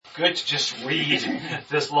good to just read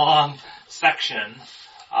this long section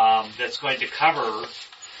that's going to cover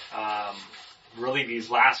really these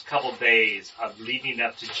last couple days of leading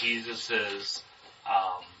up to Jesus's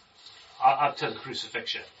up to the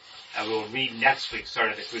crucifixion. And we'll read next week,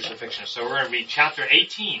 starting the crucifixion. So we're going to read chapter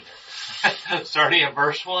 18, starting at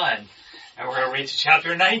verse 1. And we're going to read to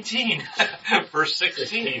chapter 19, verse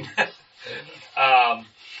 16.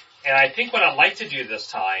 And I think what I'd like to do this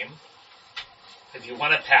time, if you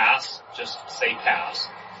want to pass, just say pass.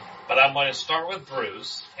 But I'm going to start with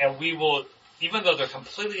Bruce, and we will, even though they're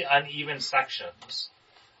completely uneven sections,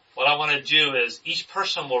 what I want to do is each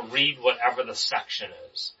person will read whatever the section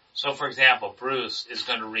is. So, for example, Bruce is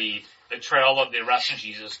going to read Betrayal of the Arrest of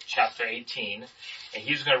Jesus, chapter 18, and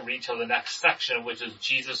he's going to read till the next section, which is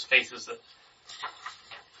Jesus faces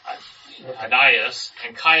Ananias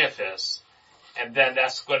and Caiaphas, and then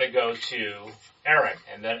that's going to go to Eric,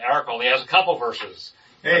 and then Eric only has a couple verses.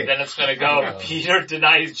 Hey. And then it's going to go, Peter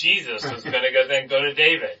denies Jesus. It's going to then go to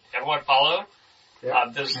David. Everyone follow?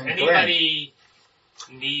 Yep. Does anybody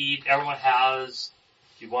need, everyone has,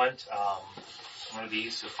 if you want, one of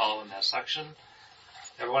these to follow in that section?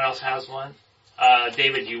 Everyone else has one?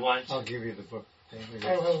 David, you want? I'll give you the book. I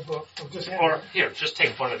don't have a book. Or here, just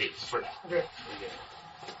take one of these for now. Okay.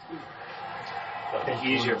 It'll be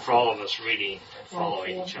easier for all of us reading and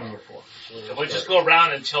following each other. So we'll just go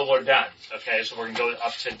around until we're done. Okay, so we're going to go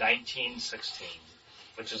up to 1916,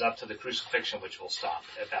 which is up to the crucifixion, which will stop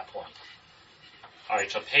at that point.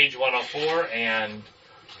 Alright, so page 104, and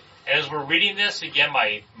as we're reading this, again,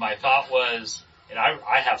 my thought was, and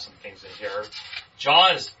I have some things in here,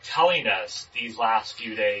 John is telling us these last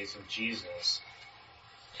few days of Jesus,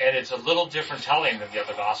 and it's a little different telling than the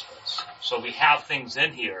other Gospels. So we have things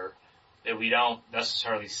in here that we don't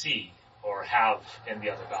necessarily see or have in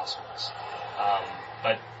the other Gospels.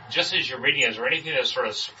 But just as you're reading, is there anything that sort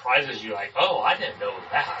of surprises you, like, oh, I didn't know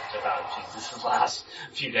that about Jesus' last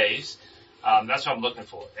few days? That's what I'm looking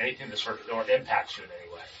for. Anything that sort of or impacts you in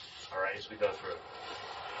any way. All right, as we go through.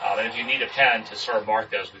 And if you need a pen to sort of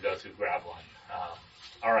mark those as we go through, grab one.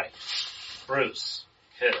 All right, Bruce,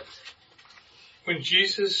 hit it. When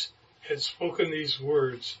Jesus had spoken these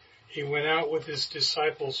words, he went out with his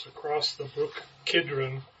disciples across the brook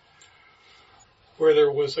Kidron, where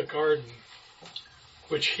there was a garden,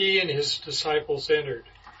 which he and his disciples entered.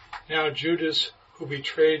 Now Judas, who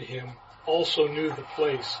betrayed him, also knew the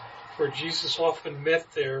place, for Jesus often met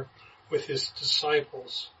there with his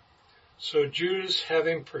disciples. So Judas,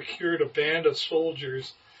 having procured a band of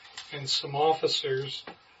soldiers and some officers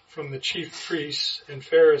from the chief priests and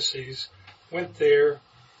Pharisees, went there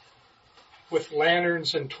with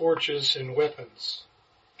lanterns and torches and weapons.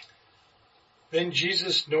 Then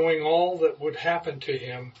Jesus, knowing all that would happen to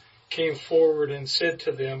him, came forward and said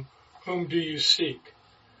to them, "Whom do you seek?"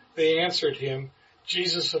 They answered him,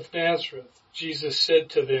 "Jesus of Nazareth." Jesus said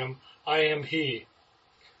to them, "I am he."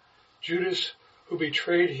 Judas, who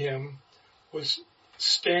betrayed him, was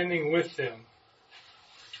standing with them.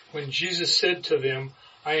 When Jesus said to them,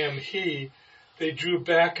 "I am he," they drew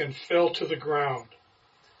back and fell to the ground.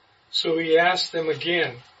 So he asked them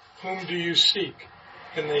again, "Whom do you seek?"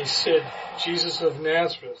 And they said, "Jesus of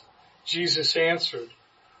Nazareth." Jesus answered,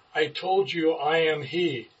 "I told you I am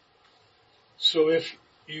he. So if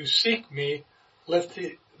you seek me, let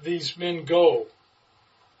these men go."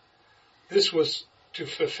 This was to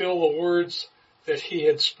fulfill the words that he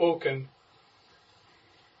had spoken,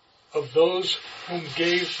 "Of those whom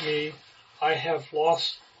gave me, I have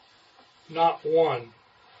lost not one."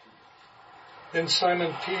 Then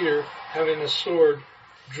Simon Peter, having a sword,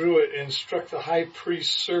 drew it and struck the high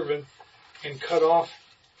priest's servant and cut off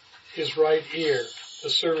his right ear. The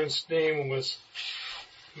servant's name was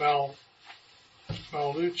Malchus.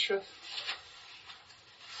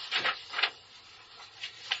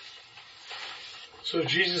 So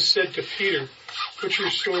Jesus said to Peter, "Put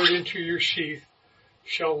your sword into your sheath.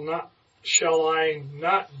 Shall I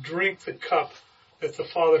not drink the cup that the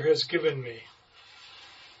Father has given me?"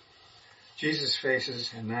 Jesus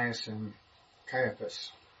faces Ananias and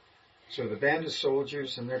Caiaphas. So the band of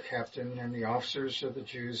soldiers and their captain and the officers of the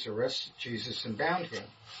Jews arrested Jesus and bound him.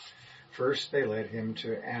 First they led him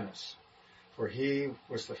to Annas, for he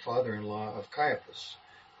was the father-in-law of Caiaphas,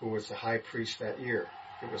 who was the high priest that year.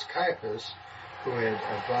 It was Caiaphas who had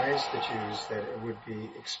advised the Jews that it would be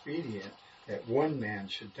expedient that one man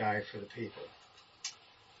should die for the people.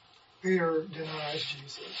 Peter denies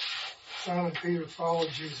Jesus. Simon Peter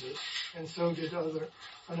followed Jesus, and so did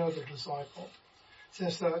another disciple.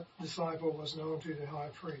 Since that disciple was known to the high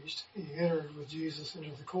priest, he entered with Jesus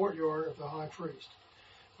into the courtyard of the high priest.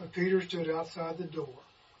 But Peter stood outside the door.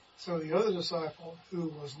 So the other disciple, who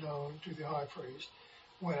was known to the high priest,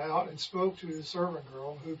 went out and spoke to the servant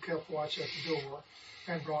girl who kept watch at the door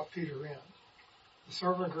and brought Peter in. The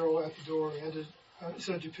servant girl at the door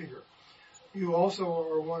said to Peter, "You also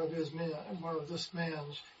are one of this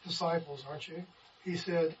man's disciples, aren't you?" He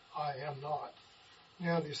said, "I am not."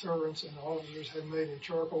 Now the servants and the officers had made a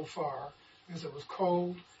charcoal fire because it was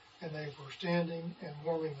cold, and they were standing and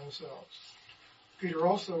warming themselves. Peter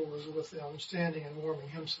also was with them, standing and warming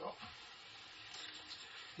himself.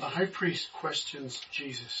 The high priest questions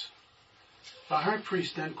Jesus. The high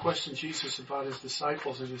priest then questioned Jesus about his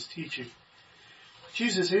disciples and his teaching.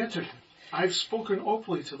 Jesus answered him, "I have spoken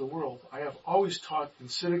openly to the world. I have always taught in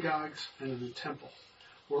synagogues and in the temple,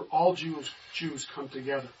 where all Jews come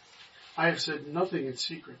together. I have said nothing in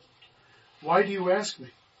secret. Why do you ask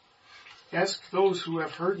me? Ask those who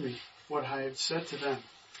have heard me what I had said to them.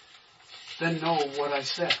 Then know what I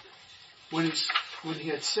said." When he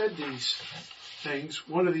had said these things,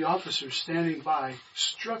 one of the officers standing by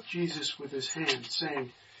struck Jesus with his hand,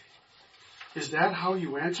 saying, "Is that how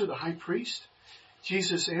you answer the high priest?"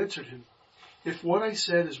 Jesus answered him, "If what I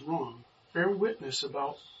said is wrong, bear witness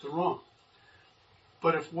about the wrong.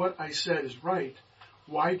 But if what I said is right,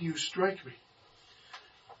 why do you strike me?"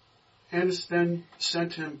 Annas then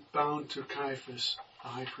sent him bound to Caiaphas, the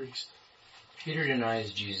high priest. Peter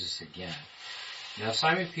denies Jesus again. Now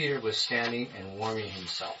Simon Peter was standing and warming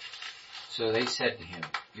himself. So they said to him,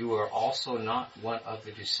 "You are also not one of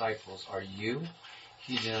the disciples, are you?"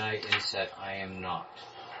 He denied and said, "I am not."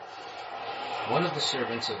 One of the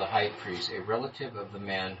servants of the high priest, a relative of the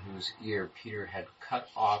man whose ear Peter had cut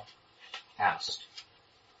off, asked,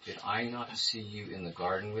 "Did I not see you in the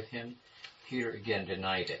garden with him?" Peter again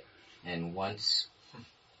denied it, and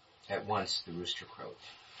at once the rooster crowed.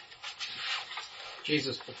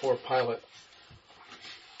 Jesus before Pilate.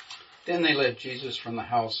 Then they led Jesus from the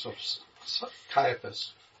house of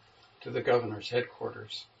Caiaphas to the governor's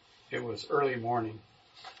headquarters. It was early morning.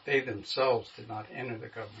 They themselves did not enter the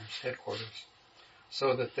governor's headquarters,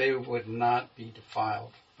 so that they would not be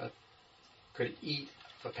defiled, but could eat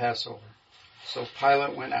the Passover. So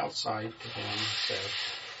Pilate went outside to them and said,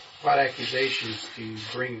 "What accusations do you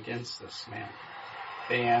bring against this man?"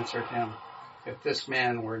 They answered him, "If this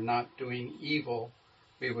man were not doing evil,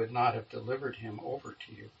 we would not have delivered him over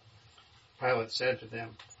to you." Pilate said to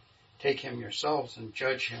them, "Take him yourselves and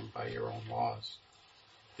judge him by your own laws."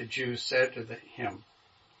 The Jews said to him,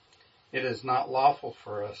 "It is not lawful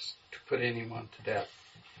for us to put anyone to death."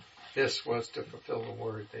 This was to fulfill the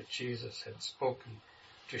word that Jesus had spoken,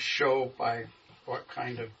 to show by what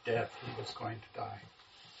kind of death he was going to die.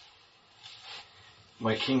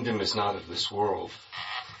 "My kingdom is not of this world."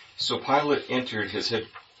 So Pilate entered his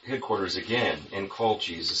headquarters again and called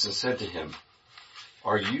Jesus and said to him,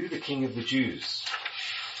 "Are you the king of the Jews?"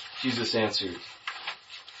 Jesus answered,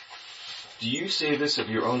 "Do you say this of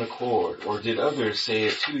your own accord, or did others say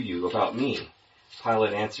it to you about me?"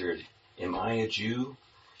 Pilate answered, "Am I a Jew?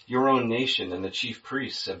 Your own nation and the chief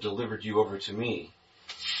priests have delivered you over to me.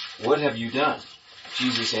 What have you done?"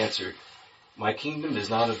 Jesus answered, "My kingdom is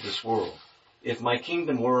not of this world. If my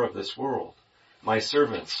kingdom were of this world, my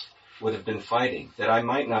servants would have been fighting that I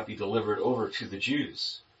might not be delivered over to the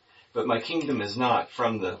Jews. But my kingdom is not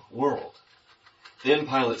from the world." Then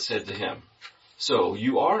Pilate said to him, "So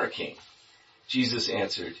you are a king?" Jesus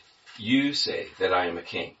answered, "You say that I am a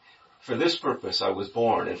king. For this purpose I was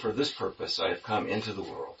born, and for this purpose I have come into the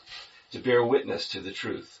world, to bear witness to the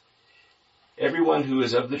truth. Everyone who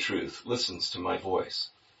is of the truth listens to my voice."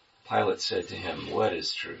 Pilate said to him, "What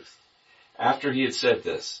is truth?" After he had said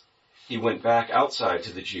this, he went back outside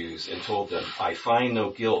to the Jews and told them, "I find no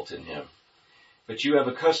guilt in him. But you have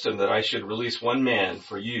a custom that I should release one man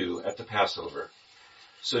for you at the Passover.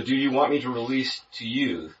 So do you want me to release to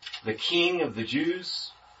you the king of the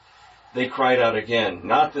Jews?" They cried out again,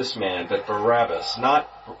 "Not this man, but Barabbas."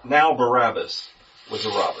 Now Barabbas was a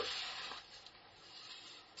robber.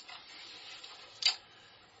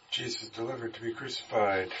 Jesus delivered to be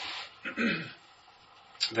crucified.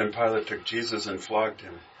 Then Pilate took Jesus and flogged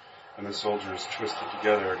him, and the soldiers twisted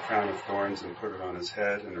together a crown of thorns and put it on his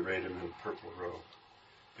head and arrayed him in a purple robe.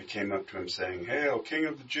 They came up to him saying, "Hail, King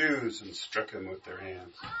of the Jews," and struck him with their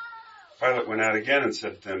hands. Pilate went out again and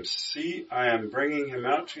said to them, "See, I am bringing him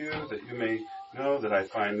out to you, that you may know that I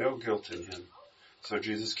find no guilt in him." So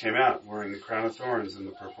Jesus came out, wearing the crown of thorns and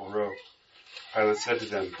the purple robe. Pilate said to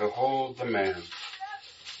them, "Behold the man."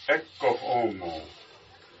 Ecce homo.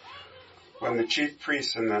 When the chief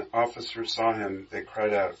priests and the officers saw him, they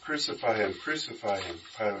cried out, "Crucify him, crucify him."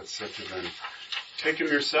 Pilate said to them, "Take him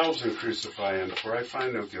yourselves and crucify him, for I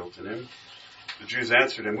find no guilt in him." The Jews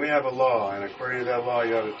answered him, "We have a law, and according to that law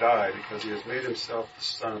he ought to die, because he has made himself the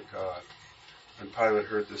Son of God." When Pilate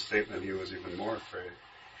heard this statement, he was even more afraid.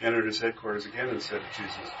 He entered his headquarters again and said to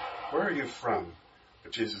Jesus, "Where are you from?"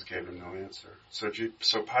 But Jesus gave him no answer. So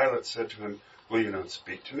Pilate said to him, "Will you not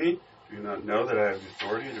speak to me? Do you not know that I have the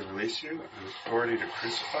authority to release you and authority to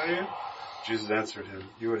crucify you?" Jesus answered him,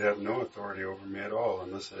 "You would have no authority over me at all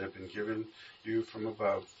unless it had been given you from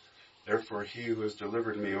above. Therefore he who has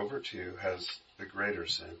delivered me over to you has the greater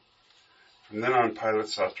sin." From then on Pilate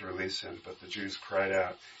sought to release him, but the Jews cried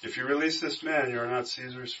out, "If you release this man, you are not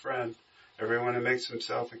Caesar's friend. Everyone who makes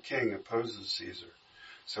himself a king opposes Caesar."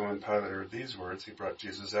 So when Pilate heard these words, he brought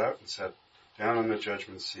Jesus out and sat down on the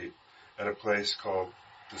judgment seat at a place called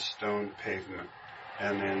the Stone Pavement,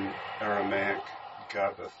 and in Aramaic,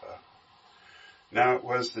 Gabbatha. Now it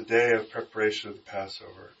was the day of preparation of the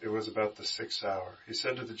Passover. It was about the 6th hour. He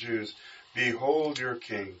said to the Jews, "Behold your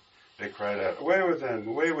king." They cried out, "Away with him,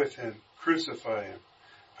 away with him, crucify him."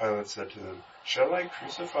 Pilate said to them, "Shall I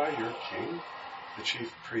crucify your king?" The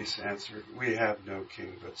chief priests answered, "We have no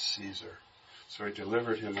king but Caesar." So he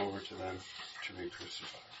delivered him over to them to be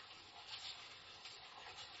crucified.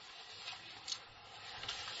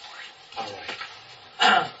 All right.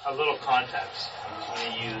 A little context. I'm just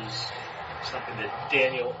going to use something that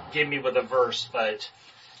Daniel gave me with a verse, but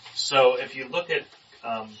so if you look at,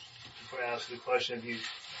 before I ask the question, if you,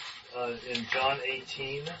 in John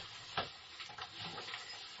 18, so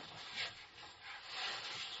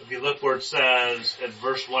if you look where it says, at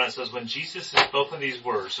verse 1, it says, when Jesus had spoken these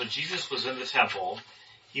words, so Jesus was in the temple,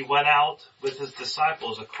 he went out with his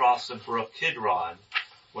disciples across the brook Kidron,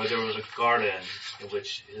 where there was a garden in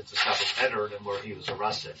which his disciples entered and where he was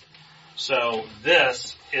arrested. So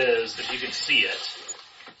this is, if you can see it,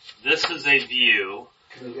 this is a view.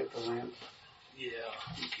 Can you get the lamp? Yeah.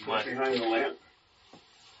 What's behind the lamp?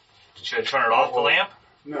 Should I turn it off, the lamp?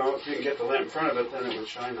 No, if you can get the lamp in front of it, then it would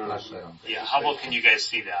shine on it. Yeah, how about can you guys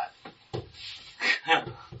see that?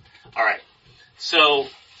 Alright. So,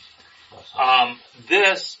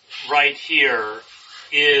 this right here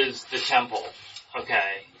is the temple.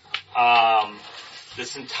 Okay.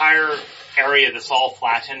 This entire area that's all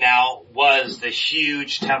flattened now was the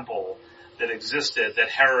huge temple that existed that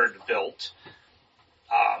Herod built,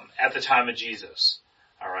 at the time of Jesus.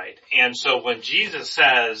 Alright. And so when Jesus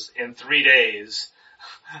says in 3 days,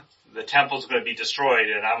 the temple's going to be destroyed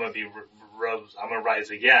and I'm going to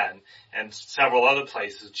rise again, and several other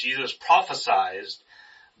places, Jesus prophesied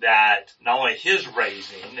that not only his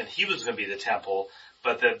raising, and he was going to be the temple,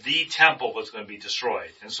 but that the temple was going to be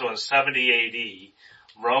destroyed. And so in 70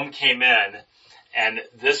 AD, Rome came in, and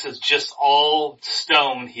this is just all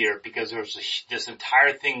stone here because there was this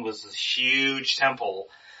entire thing was this huge temple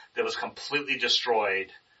that was completely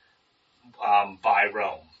destroyed by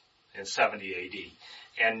Rome in 70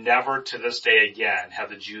 AD. And never to this day again have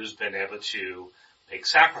the Jews been able to make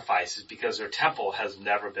sacrifices because their temple has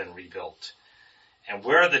never been rebuilt. And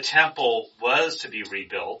where the temple was to be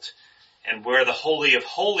rebuilt and where the Holy of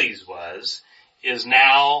Holies was is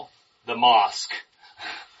now the mosque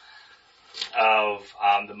of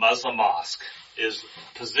the Muslim mosque is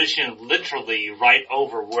positioned literally right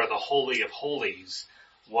over where the Holy of Holies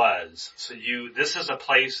was. So this is a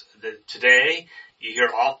place that today you hear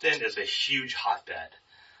often is a huge hotbed.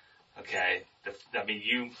 Okay. I mean,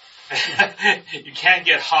 you can't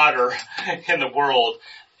get hotter in the world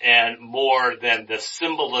and more than the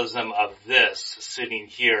symbolism of this sitting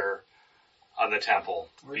here on the temple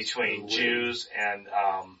between Jews and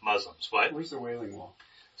Muslims. What? Where's the Wailing Wall?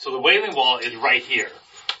 So the Wailing Wall is right here.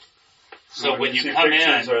 So when you come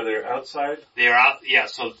in, are they outside? They're out. Yeah.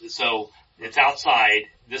 So it's outside.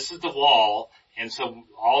 This is the wall, and so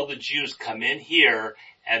all the Jews come in here,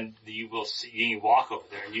 and you will see. You walk over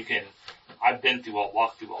there, and you can. I've been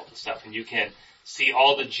walked through all this stuff, and you can see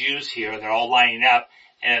all the Jews here. They're all lining up,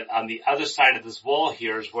 and on the other side of this wall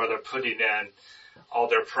here is where they're putting in all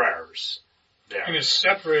their prayers. There. And it's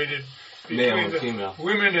separated between the female.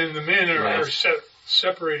 Women and the men are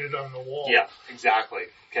separated on the wall. Yeah, exactly.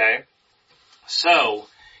 Okay. So,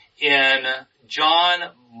 in John,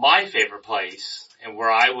 my favorite place, and where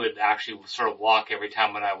I would actually sort of walk every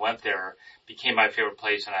time when I went there, became my favorite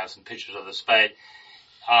place, and I have some pictures of this, but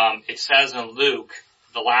it says in Luke,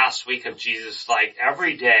 the last week of Jesus, like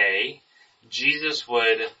every day, Jesus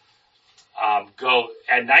would go,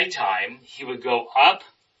 at nighttime, he would go up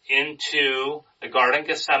into the Garden of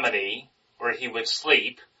Gethsemane, where he would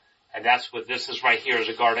sleep, and that's what this is right here, is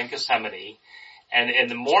the Garden of Gethsemane. And in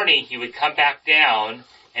the morning, he would come back down,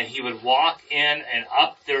 and he would walk in and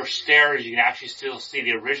up their stairs. You can actually still see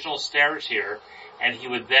the original stairs here, and he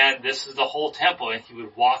would then, this is the whole temple, and he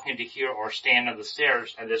would walk into here or stand on the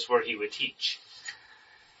stairs, and this is where he would teach.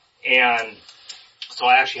 And so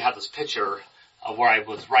I actually have this picture of where I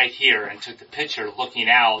was right here and took the picture looking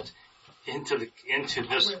out into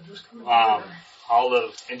this Garden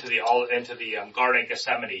of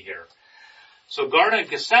Gethsemane here. So Garden of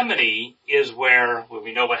Gethsemane is where, well,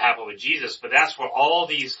 we know what happened with Jesus, but that's where all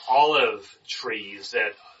these olive trees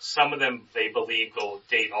that some of them they believe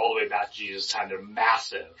date all the way back to Jesus' time. They're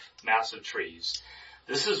massive, massive trees.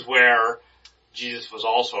 This is where Jesus was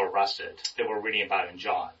also arrested that we're reading about in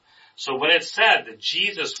John. So when it said that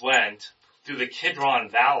Jesus went through the Kidron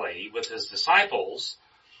Valley with his disciples,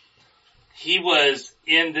 he was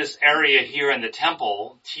in this area here in the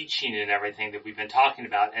temple teaching and everything that we've been talking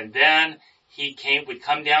about, and then he would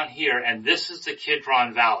come down here, and this is the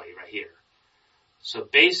Kidron Valley right here. So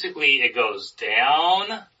basically it goes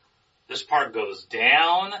down, this part goes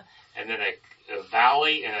down, and then a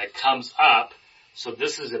valley, and it comes up. So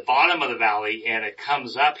this is the bottom of the valley, and it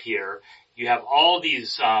comes up here. You have all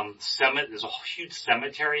these, there's a huge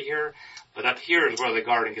cemetery here, but up here is where the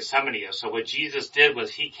Garden of Gethsemane is. So what Jesus did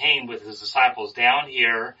was he came with his disciples down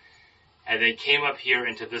here, and then came up here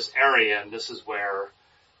into this area, and this is where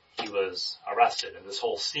he was arrested, and this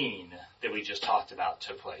whole scene that we just talked about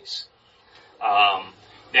took place.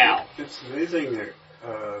 Now, it's amazing that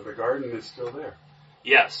the garden is still there.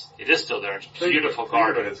 Yes, it is still there. It's a beautiful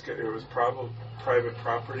garden. It was probably private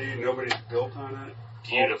property. Nobody's built on it.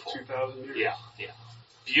 Beautiful. 2,000 years. Yeah.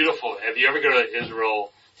 Beautiful. Have you ever go to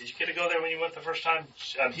Israel? Did you get to go there when you went the first time?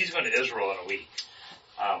 He's going to Israel in a week.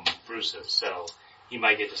 Bruce is, so he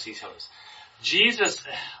might get to see some of this. Jesus,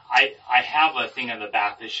 I have a thing on the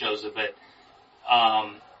back that shows it, but,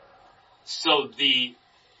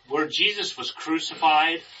 where Jesus was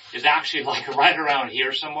crucified is actually like right around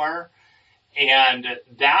here somewhere. And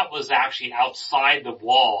that was actually outside the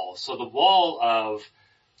wall. So the wall of,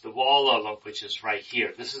 which is right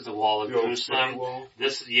here. This is the wall of Jerusalem.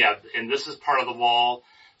 This is part of the wall.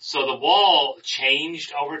 So the wall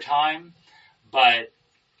changed over time, but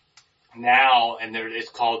now, and it's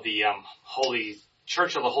called the, Holy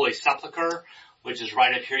Church of the Holy Sepulchre, which is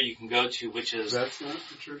right up here you can go to, which is... That's not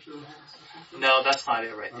the Church of the Holy Sepulchre? No, that's not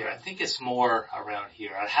it right there. I think it's more around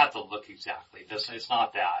here. I'd have to look exactly. It's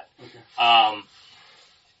not that. Okay.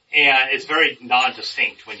 And it's very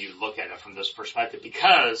non-distinct when you look at it from this perspective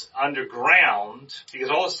because underground, because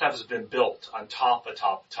all this stuff has been built on top.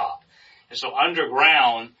 And so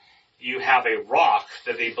underground, you have a rock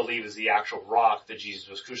that they believe is the actual rock that Jesus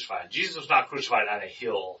was crucified. Jesus was not crucified on a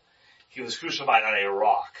hill. He was crucified on a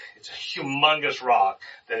rock. It's a humongous rock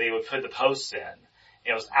that they would put the posts in.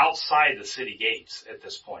 It was outside the city gates at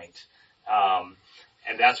this point.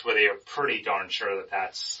 And that's where they are pretty darn sure that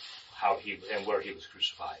that's how and where he was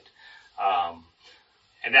crucified.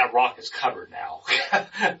 And that rock is covered now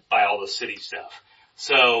by all the city stuff.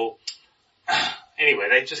 So, anyway,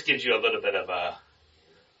 that just gives you a little bit of a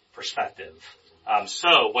perspective.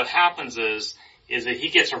 So what happens is that he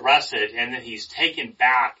gets arrested and then he's taken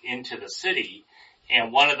back into the city.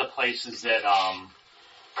 And one of the places that,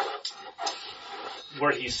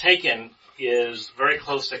 where he's taken is very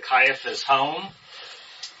close to Caiaphas' home.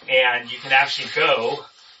 And you can actually go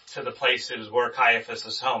to the places where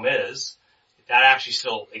Caiaphas' home is. That actually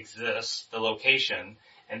still exists, the location.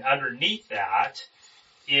 And underneath that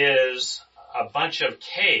is a bunch of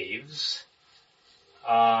caves.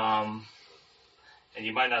 And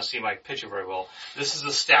you might not see my picture very well. This is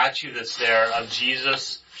a statue that's there of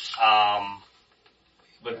Jesus,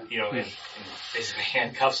 with, in basically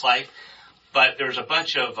handcuffs like. But there's a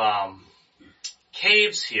bunch of,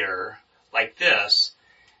 caves here, like this.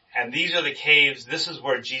 And these are the caves, this is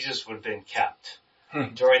where Jesus would have been kept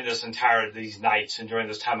during these nights and during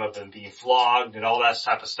this time of him being flogged and all that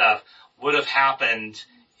type of stuff would have happened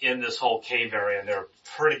in this whole cave area. And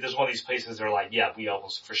there's one of these places they're like, yeah, we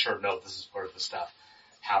almost for sure know this is where the stuff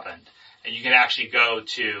happened. And you can actually go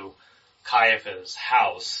to Caiaphas'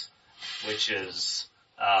 house, which is,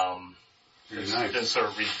 been sort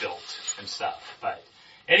of rebuilt and stuff. But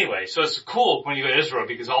anyway, so it's cool when you go to Israel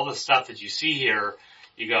because all the stuff that you see here,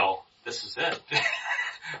 you go, this is it.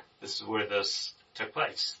 This is where this took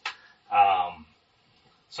place.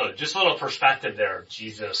 So just a little perspective there,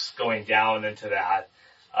 Jesus going down into that.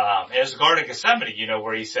 And it's the Garden of Gethsemane,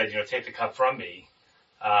 where he said, take the cup from me.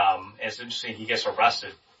 And it's interesting, he gets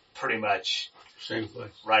arrested pretty much same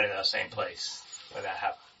place, right in that same place when that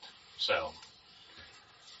happened. So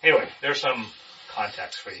anyway, there's some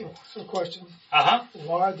context for you. So question. Uh-huh.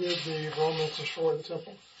 Why did the Romans destroy the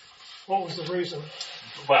temple? What was the reason?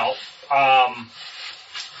 Well,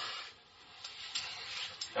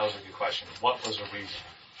 That was a good question. What was the reason?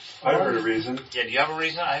 I heard a reason. Yeah, do you have a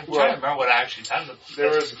reason? I'm Well, trying to remember what I actually done. There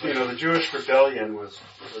was, the Jewish rebellion was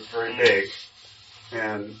very big,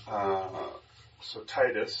 and so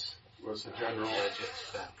Titus was the general.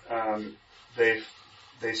 They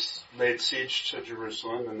laid siege to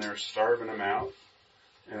Jerusalem, and they're starving them out,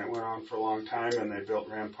 and it went on for a long time. And they built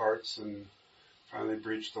ramparts, and finally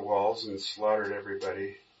breached the walls and slaughtered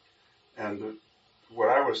everybody. And what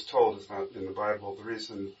I was told is not in the Bible. The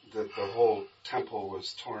reason that the whole temple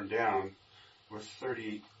was torn down with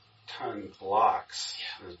 30-ton blocks,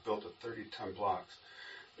 it was built with 30-ton blocks,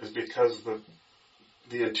 is because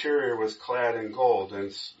the interior was clad in gold,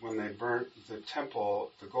 and when they burnt the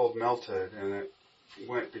temple, the gold melted and it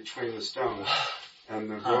went between the stones, and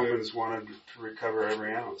the Romans wanted to recover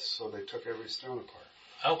every ounce, so they took every stone apart.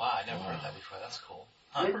 Oh wow, I never heard that before. That's cool.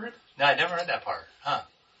 Huh? Never heard? No, I never heard that part. Huh.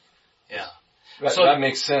 Yeah. That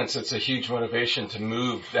makes sense. It's a huge motivation to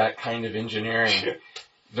move that kind of engineering.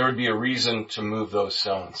 There would be a reason to move those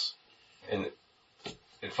stones. And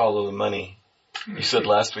follow the money. You said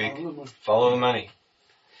last week, follow the money.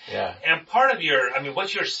 Yeah. And part of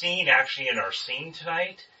what you're seeing actually in our scene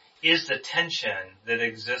tonight is the tension that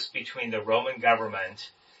exists between the Roman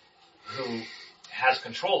government, who has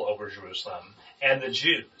control over Jerusalem, and the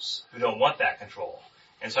Jews, who don't want that control.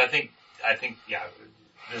 And so I think,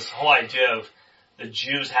 this whole idea of the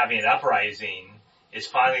Jews having an uprising is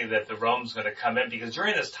finally that the Rome's going to come in, because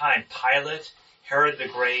during this time, Pilate, Herod the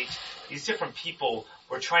Great, these different people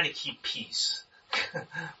were trying to keep peace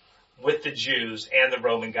with the Jews and the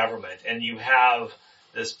Roman government. And you have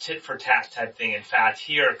this tit for tat type thing. In fact,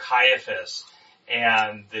 here, Caiaphas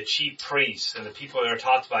and the chief priests and the people that are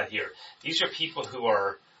talked about here, these are people who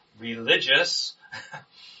are religious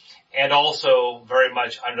and also very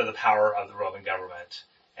much under the power of the Roman government.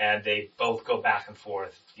 And they both go back and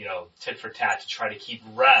forth, tit for tat to try to keep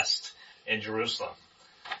rest in Jerusalem.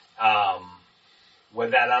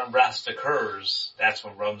 When that unrest occurs, that's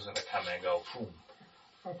when Rome's going to come in and go, boom.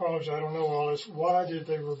 I apologize, I don't know all this. Why did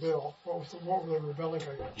they rebel? What were they rebelling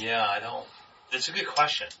against? Yeah, it's a good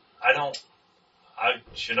question. I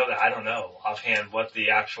should know that. I don't know offhand what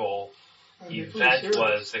the actual event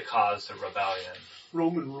was that caused the rebellion.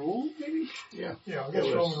 Roman rule, maybe? Yeah, I guess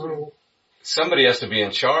Roman rule. Somebody has to be in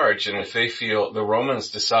charge, and if they feel, the Romans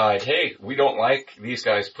decide, hey, we don't like these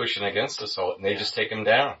guys pushing against us, and they just take them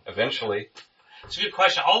down, eventually. It's a good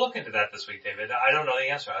question. I'll look into that this week, David. I don't know the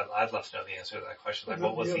answer. I'd love to know the answer to that question. Like,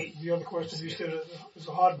 what was the other question you said is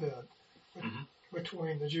a hotbed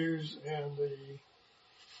between the Jews and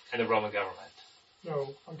the Roman government.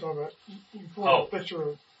 No, I'm talking about, you pulled a picture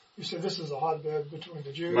of, you said this is a hotbed between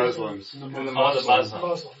the Jews Muslims. and the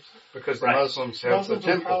Muslims. Because the Muslims have the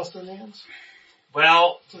temple. Palestinians?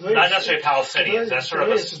 Well, Today, not necessarily Palestinians. That's sort of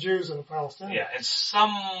it's the Jews and the Palestinians. Yeah, in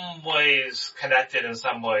some ways connected, in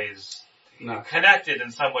some ways not connected,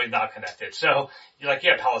 in some ways not connected. So you're like,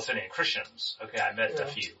 Palestinian Christians. Okay, I met a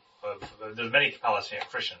few. There's many Palestinian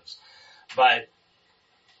Christians, but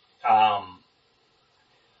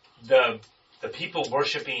the people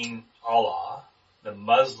worshiping Allah, the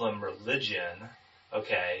Muslim religion,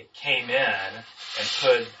 came in and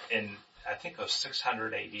put in, I think it was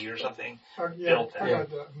 600 AD or something, built that. I got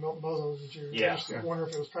that. Muslims and Jews. Yeah. I just wonder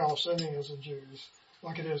if it was Palestinians and Jews,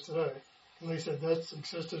 like it is today. And they said that's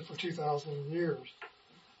existed for 2,000 years.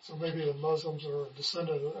 So maybe the Muslims are a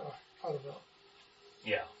descendant of that. I don't know.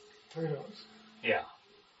 Yeah. Who knows? Yeah.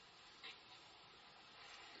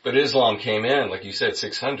 But Islam came in, like you said,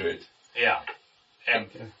 600. Yeah. And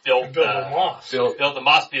built the mosque. Built the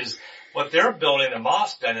mosque, because what they're building the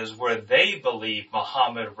mosque then is where they believe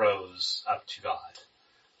Muhammad rose up to God.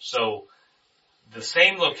 So the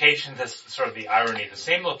same location, that's sort of the irony, the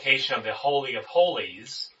same location of the Holy of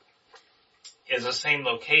Holies is the same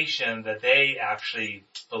location that they actually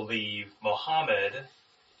believe Muhammad,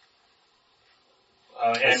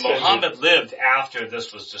 and Muhammad lived after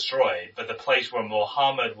this was destroyed, but the place where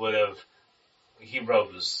Muhammad he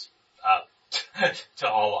rose up to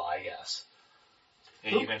Allah, I guess.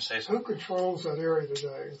 Yeah, you can say so. Who controls that area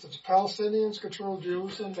today? Is it the Palestinians control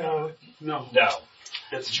Jerusalem or? No.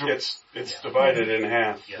 It's divided in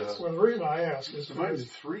half. Yes. Well, the reason I ask is divided in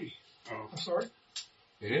three. Oh. I'm sorry?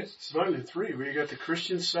 It is? It's divided in three. Where you got the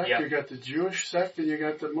Christian sect, you got the Jewish sect, and you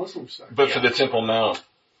got the Muslim sect. But for the Temple Mount,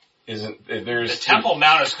 there's... The Temple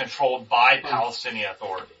Mount is controlled by Palestinian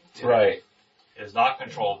Authority. Right. It is not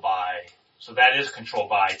controlled by, so that is controlled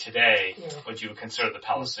by today, what you would consider the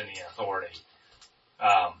Palestinian Authority,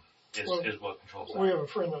 is what controls that. We have a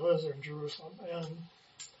friend that lives there in Jerusalem, and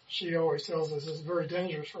she always tells us it's very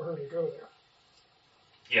dangerous for her to go there.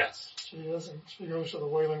 Yes. She doesn't. She goes to the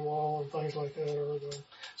Wailing Wall and things like that, or the.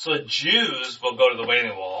 So Jews will go to the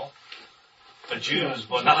Wailing Wall, but Jews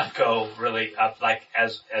will not go really up. Like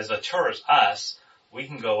as a tourist, us, we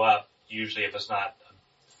can go up. Usually, if it's not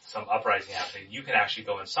some uprising happening, you can actually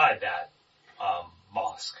go inside that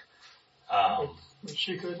mosque. But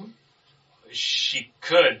she couldn't. She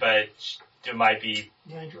could, but there might be.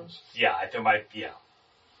 Dangerous. Yeah, there might. Yeah.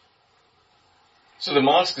 So the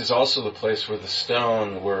mosque is also the place where the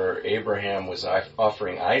stone where Abraham was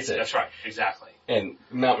offering Isaac. That's right. Exactly. And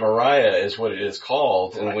Mount Moriah is what it is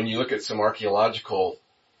called. And Right. when you look at some archaeological,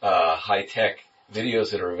 high-tech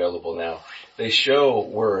videos that are available now, they show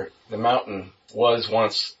where the mountain was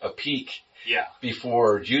once a peak Yeah.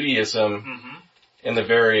 before Judaism Mm-hmm. and the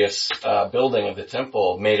various, building of the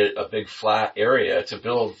temple made it a big flat area to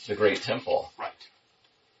build the great temple. Right.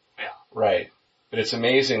 Yeah. Right. But it's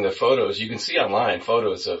amazing the photos. You can see online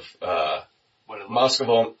photos of, What it looks Mosque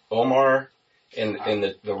of Omar and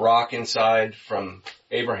the rock inside from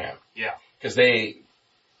Abraham. Yeah. Because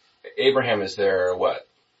Abraham is there, what?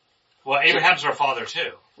 Well, Abraham's our father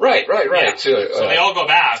too. Right. Yeah. Too, So they all go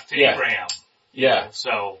back to yeah. Abraham. yeah,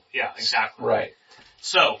 So, yeah, exactly. right.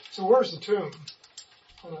 So, So where's the tomb?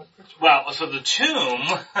 On that picture? well, so the tomb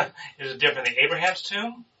is a different thing. Abraham's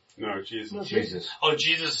tomb? No, Jesus. No, Jesus. Oh,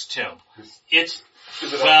 Jesus' tomb. It's,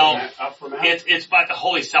 Is it well, up from Mount? it's by the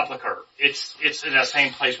Holy Sepulchre. It's in that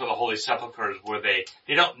same place where the Holy Sepulchre is, where they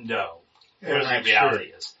don't know. Here's the reality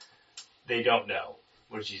is, they don't know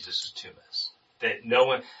where Jesus' tomb is. That no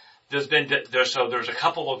one, there's a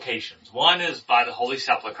couple locations. One is by the Holy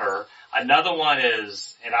Sepulchre. Another one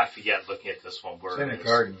is, and I forget looking at this one where It's in it a is.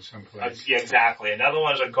 garden someplace. Yeah, exactly. Another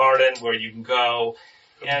one is a garden where you can go.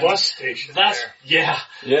 The bus station Less, there. yeah.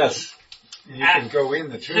 Yes. You can go in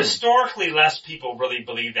the tomb. Historically, less people really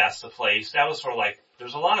believe that's the place. That was sort of like,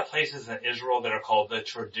 there's a lot of places in Israel that are called the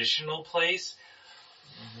traditional place,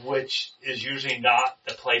 which is usually not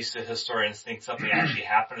the place that historians think something actually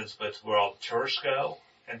happened, but it's where all tourists go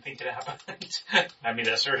and think it happened. I mean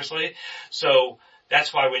that seriously. So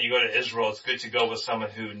that's why when you go to Israel, it's good to go with someone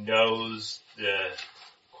who knows the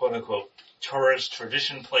quote unquote tourist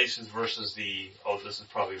tradition places versus this is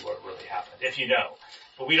probably what really happened, if you know.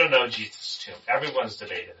 But we don't know Jesus' tomb. Everyone's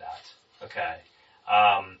debated that.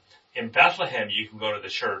 Okay. In Bethlehem, you can go to the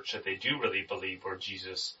church that they do really believe where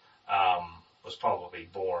Jesus, was probably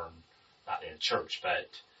born, not in a church, but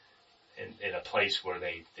in a place where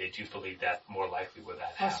they do believe that more likely where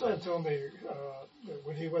that My happened. son told me that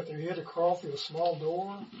when he went there, he had to crawl through a small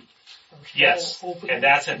door. Yes. And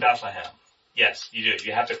that's in Bethlehem. Yes, you do.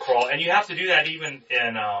 You have to crawl, and you have to do that even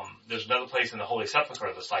in, there's another place in the Holy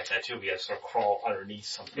Sepulchre that's like that too. We have to sort of crawl underneath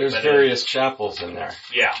something. There's But various chapels in there.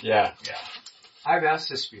 Yeah. Yeah. Yeah. I've asked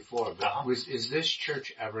this before, but Uh-huh. is this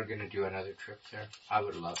church ever going to do another trip there? I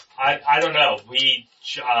would love. I don't know. We,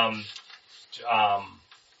 She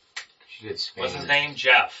did Spain. what's his name?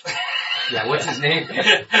 Jeff. Yeah, what's his name?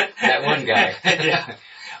 That one guy. Yeah.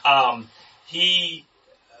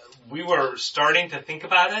 We were starting to think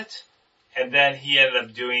about it, and then he ended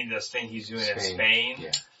up doing this thing he's doing in Spain.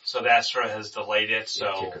 Yeah. So that sort of has delayed it,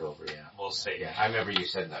 Yeah, so kick it over, yeah. we'll see. Yeah, I remember you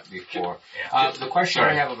said that before. Yeah. The question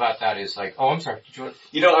I have about that is like, I'm sorry, did you want?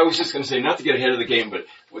 You know, I was just going to say, not to get ahead of the game, but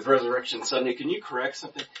with Resurrection Sunday, can you correct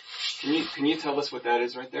something? Can you tell us what that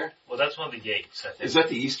is right there? Well, that's one of the gates, I think. Is that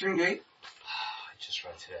the Eastern Gate? I just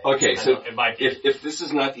read today. Okay, I so don't know, it might be. if this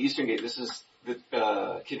is not the Eastern Gate, this is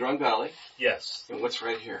the Kidron Valley, Yes. and what's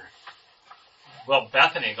right here? Well,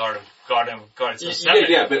 Bethany, Garden,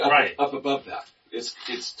 Yeah, but right. up above that.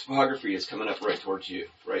 Its topography is coming up right towards you,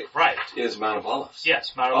 right? Right. Is Mount of Olives.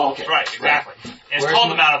 Yes, Mount of Oh, Olives. okay. Right, exactly. And it's Where's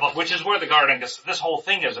called the Mount of Olives, which is where the garden, this whole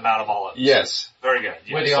thing is a Mount of Olives. Yes. Very good.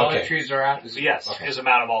 Where Yes. the olive Okay. trees are at? Is it? Yes, Okay. is a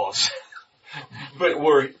Mount of Olives. But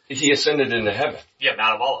where he ascended into heaven, Yeah,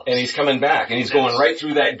 Mount of Olives. and he's coming back, and he's going right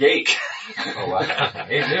through that gate. Oh, wow.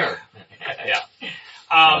 Hey there.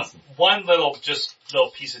 Yeah. One little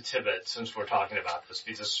piece of tidbit since we're talking about this,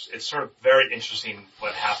 because it's sort of very interesting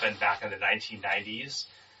what happened back in the 1990s.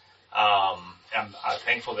 I'm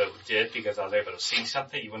thankful that it did because I was able to see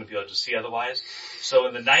something you wouldn't be able to see otherwise. So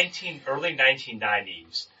in the early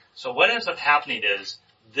 1990s, so what ends up happening is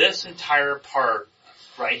this entire part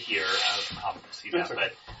right here, I don't know how to see that,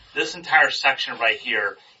 but this entire section right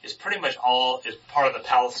here is pretty much is part of the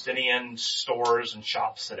Palestinian stores and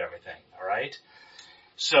shops and everything, alright?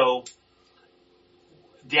 So,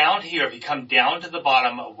 down here, if you come down to the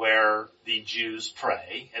bottom of where the Jews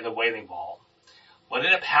pray, at the Wailing Wall, what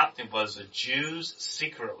ended up happening was the Jews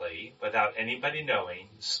secretly, without anybody knowing,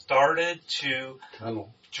 started to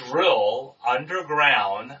drill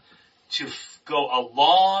underground to go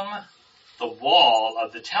along the wall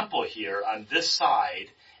of the temple here on this side,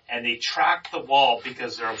 and they tracked the wall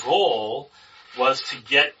because their goal was to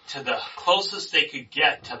get to the closest they could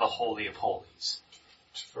get to the Holy of Holies.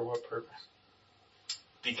 For what purpose?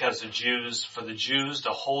 Because for the Jews,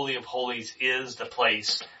 the Holy of Holies is the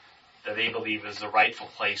place that they believe is the rightful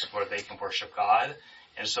place where they can worship God.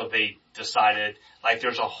 And so they decided, like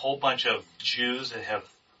there's a whole bunch of Jews that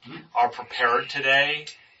are prepared today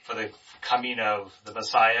for the coming of the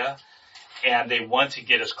Messiah, and they want to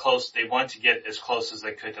get as close as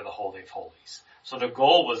they could to the Holy of Holies. So the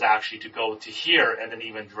goal was actually to go to here and then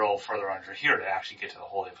even drill further under here to actually get to the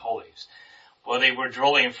Holy of Holies. Well, they were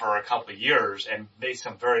drilling for a couple of years and made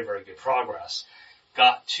some very, very good progress.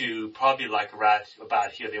 Got to probably like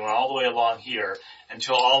about here. They went all the way along here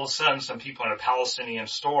until all of a sudden some people in the Palestinian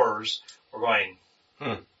stores were going,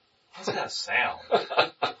 what's that sound?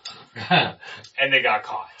 And they got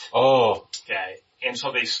caught. Oh. Okay. And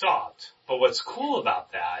so they stopped. But what's cool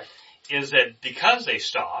about that is that because they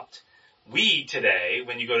stopped, we today,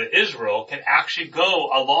 when you go to Israel, can actually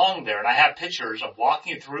go along there. And I have pictures of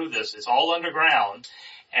walking through this. It's all underground.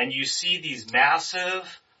 And you see these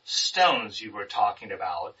massive stones you were talking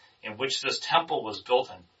about in which this temple was built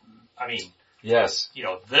in. I mean, yes,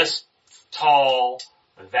 this tall,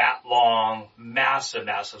 that long, massive,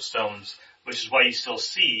 massive stones, which is why you still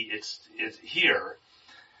see it's here.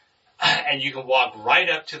 And you can walk right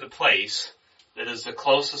up to the place that is the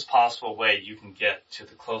closest possible way you can get to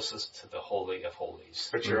the closest to the Holy of Holies.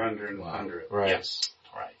 But you're under it. Right. Yes.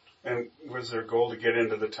 Right. And was their goal to get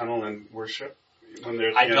into the tunnel and worship? When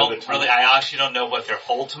they're I actually don't know what their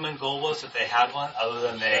ultimate goal was, if they had one, other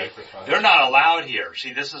than they're not allowed here.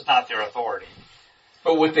 See, this is not their authority.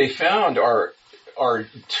 But what they found are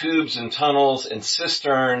tubes and tunnels and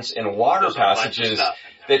cisterns and water passages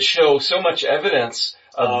that show so much evidence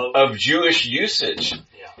of Jewish usage.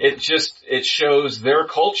 Yeah. It shows their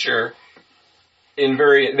culture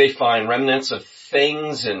they find remnants of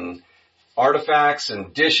things and artifacts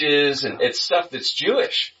and dishes, and it's stuff that's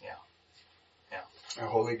Jewish. A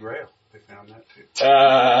Holy Grail. They found that too.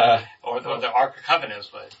 Or the Ark of Covenants,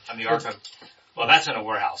 the Ark of, well, that's in a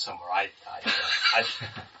warehouse somewhere.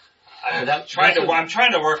 I'm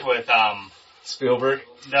trying to work with, Spielberg?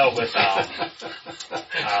 No, with,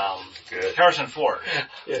 Harrison Ford.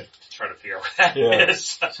 Yeah. To try to figure out what that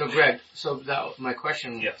is. So Greg, my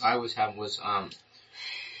question I was having was,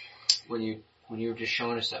 when you were just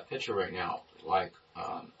showing us that picture right now, like,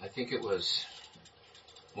 I think it was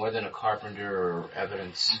more than a carpenter or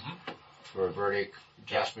evidence for a verdict.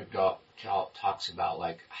 Josh McDowell talks about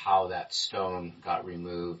like how that stone got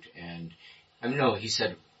removed, and he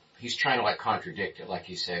said he's trying to like contradict it, like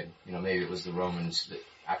he said, maybe it was the Romans that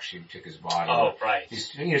actually took his body. Oh, right.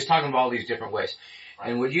 He's talking about all these different ways.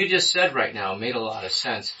 Right. And what you just said right now made a lot of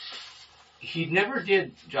sense.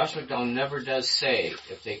 Josh McDowell never does say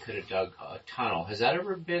if they could have dug a tunnel. Has that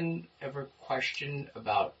ever been questioned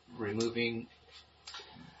about removing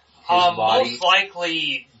his body? Most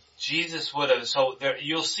likely Jesus would have,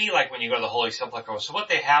 you'll see like when you go to the Holy Sepulchre, so what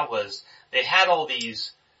they had was, they had all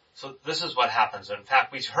these, so this is what happens. In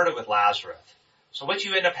fact, we heard it with Lazarus. So what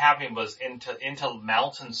you end up having was into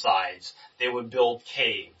mountainsides, they would build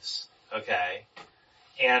caves, okay?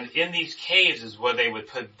 And in these caves is where they would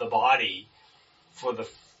put the body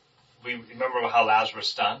we remember how Lazarus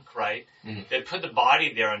stunk, right? Mm-hmm. They'd put the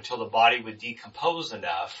body there until the body would decompose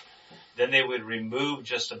enough. Then they would remove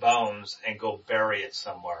just the bones and go bury it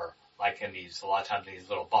somewhere, like a lot of times these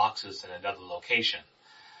little boxes in another location.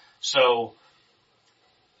 So,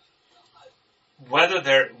 whether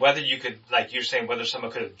you could, like you're saying, whether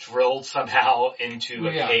someone could have drilled somehow into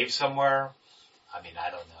a cave somewhere, I mean,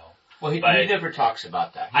 I don't know. Well, he never talks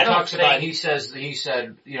about that. He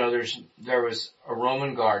said, there was a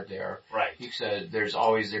Roman guard there. Right. He said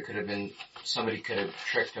somebody could have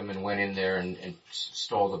tricked him and went in there and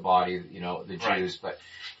stole the body, the Jews, but,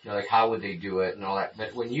 like how would they do it and all that.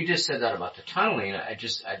 But when you just said that about the tunneling, I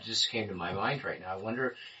just came to my mind right now. I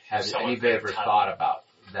wonder, has anybody ever thought about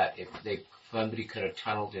that if somebody could have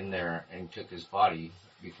tunneled in there and took his body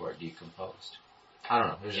before it decomposed? I don't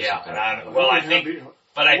know.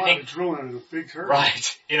 I think drilling in a big hurry.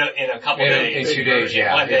 Right. In a couple days. In 2 days,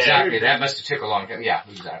 yeah. Exactly. That must have took a long time. Yeah,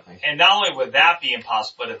 exactly. And not only would that be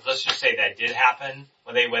impossible, but let's just say that did happen,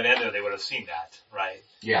 when they went in there, they would have seen that, right?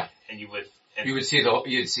 Yeah. And you would see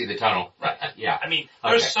the tunnel. Right. Yeah. I mean,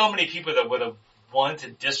 there's so many people that would have wanted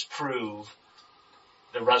to disprove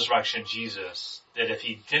the resurrection of Jesus that if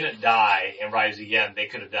he didn't die and rise again, they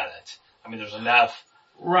could have done it. I mean, there's enough.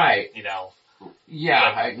 Right. Yeah,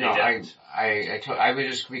 I would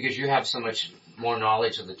just, because you have so much more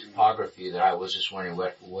knowledge of the topography that I was just wondering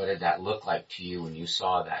what did that look like to you when you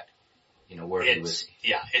saw that? Where he was.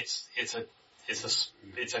 Yeah, it's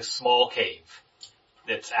a small cave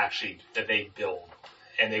that they build,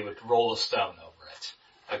 and they would roll a stone over it.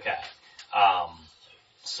 Okay.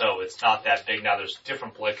 So it's not that big. Now there's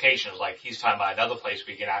different locations, like he's talking about another place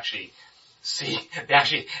we can actually see, they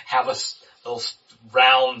actually have a little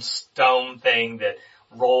round stone thing that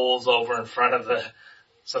rolls over in front of the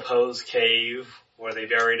supposed cave where they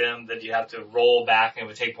buried him, that you have to roll back, and it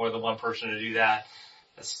would take more than one person to do that.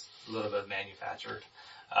 That's a little bit manufactured.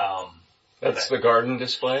 That's the garden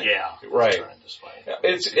display? Yeah. Right. Garden display.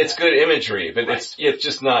 It's good imagery, but right. it's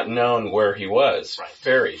just not known where he was. Right.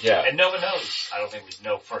 Buried, yeah. And no one knows. I don't think we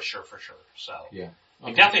know for sure. So. Yeah.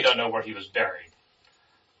 We definitely don't know where he was buried.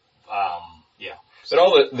 Yeah. But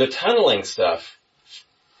all the tunneling stuff,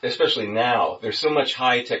 especially now, there's so much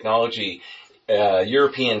high technology.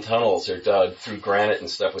 European tunnels are dug through granite and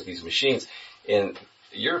stuff with these machines. And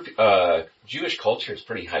Jewish culture is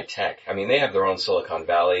pretty high tech. I mean, they have their own Silicon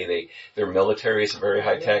Valley. Their military is very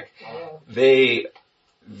high tech.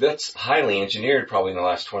 That's highly engineered probably in the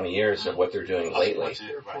last 20 years of what they're doing lately.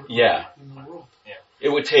 Right. Yeah. It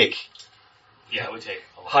would take a lot.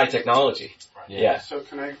 high technology. Right. Yeah. So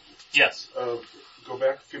can I Yes. go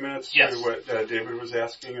back a few minutes Yes. to what David was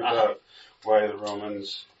asking about why the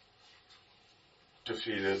Romans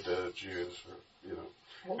defeated the Jews,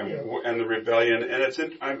 and the rebellion.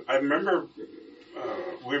 And I remember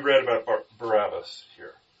we read about Barabbas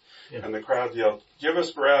here, and the crowd yelled, "Give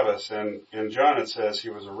us Barabbas!" And in John it says he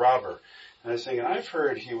was a robber. And I was thinking, I've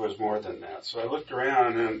heard he was more than that. So I looked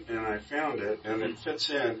around and I found it, and it fits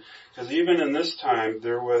in, because even in this time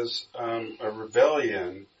there was a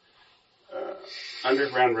rebellion,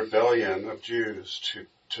 underground rebellion of Jews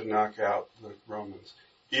to knock out the Romans,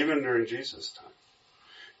 even during Jesus' time.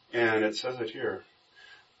 And it says it here.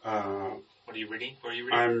 What are you reading? Where are you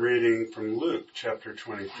reading? I'm reading from Luke chapter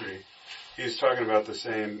 23. He's talking about the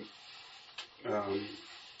same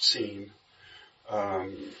scene.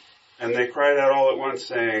 And they cried out all at once,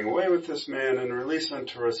 saying, "Away with this man, and release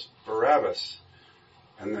unto us Barabbas."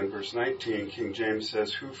 And then verse 19, King James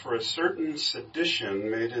says, "Who for a certain sedition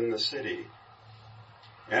made in the city,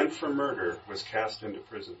 and for murder was cast into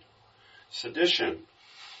prison." Sedition.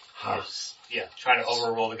 Yeah, trying to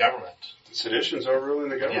overrule the government. Sedition's overruling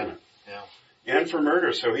the government. Yeah. And for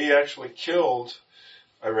murder. So he actually killed,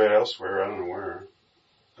 I read elsewhere, I don't know where,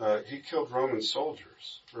 he killed Roman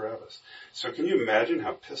soldiers, Barabbas. So can you imagine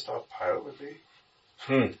how pissed off Pilate would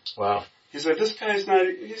be? Wow. He's like, this guy's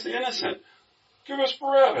he's innocent. Give us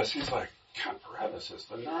Barabbas. He's like, God, Barabbas is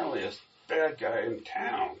the gnarliest bad guy in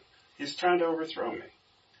town. He's trying to overthrow me.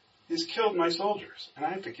 He's killed my soldiers, and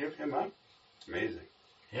I have to give him up? It's amazing.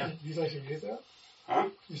 Yeah. You think he knew that? Huh?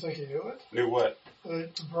 You think he knew it? Knew what?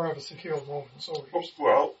 Barabbas had killed Roman soldiers. Oh,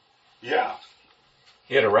 well, yeah.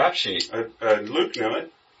 He had a rap sheet. Luke knew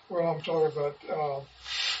it. Well, I'm talking about,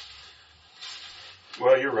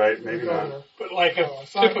 Well, you're right. Maybe not. But like a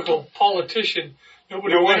typical politician,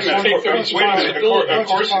 nobody No, wait a wants to minute. take their Wait a minute. responsibility. Of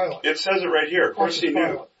course, Pilate. it says it right here. Of course he knew.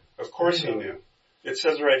 Pilate. Of course he knew. It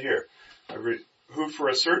says it right here. Who for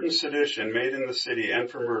a certain sedition made in the city and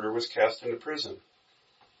for murder was cast into prison.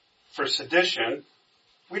 For sedition,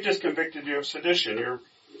 we just convicted you of sedition. You're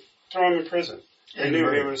throwing him in prison. They knew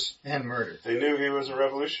he was, and murder. They knew he was a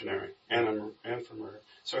revolutionary and for murder.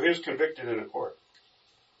 So he was convicted in a court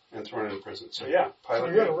and thrown in prison. So yeah, So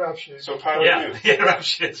Pilate you got a knew. rap sheet. So Pilate knew. Yeah, rap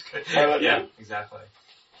shit is good. Pilate Yeah, knew. exactly.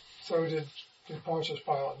 So did Pontius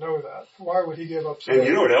Pilate know that? Why would he give up? And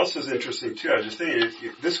you know what else is interesting too? I was just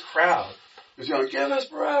thinking, this crowd is going, give us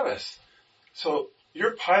Barabbas. So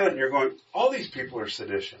you're Pilate and you're going, all these people are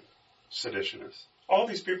seditionists. All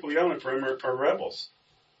these people yelling for him are rebels.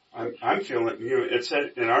 I'm feeling, it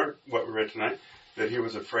said in what we read tonight, that he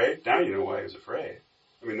was afraid. Now you know why he was afraid.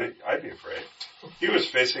 I mean, I'd be afraid. He was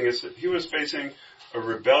facing a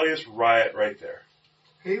rebellious riot right there.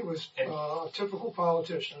 He was a typical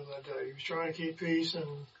politician of that day. He was trying to keep peace and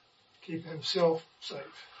keep himself safe.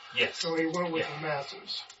 Yes. So he went with the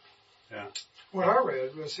masses. Yeah. What I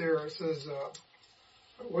read was here, it says,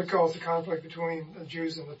 what caused the conflict between the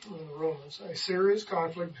Jews and the Romans? A serious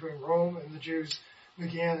conflict between Rome and the Jews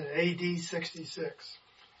began in AD 66.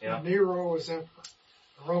 Yeah. When Nero was emperor.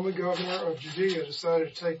 The Roman governor of Judea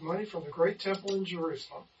decided to take money from the great temple in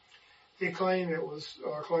Jerusalem. He claimed it was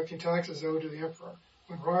collecting taxes owed to the emperor.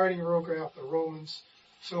 When rioting broke out, the Roman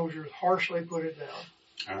soldiers harshly put it down.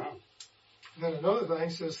 Oh. And then another thing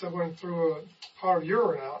says someone threw a pot of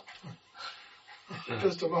urine out.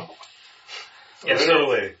 Pissed him off. Yeah,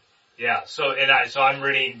 Literally. So I'm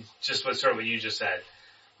reading just what you just said.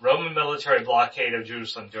 Roman military blockade of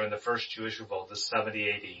Jerusalem during the first Jewish revolt, the 70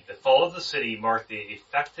 AD. The fall of the city marked the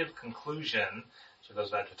effective conclusion, so it goes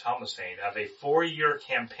back to Tom was saying, of a 4-year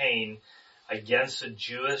campaign against the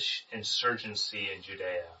Jewish insurgency in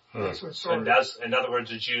Judea. That's what So in other words,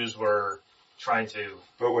 the Jews were trying to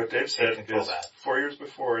But what Dave said control is that. 4 years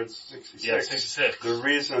before, it's 66. Yeah, 66. The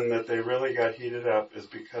reason that they really got heated up is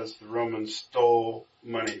because the Romans stole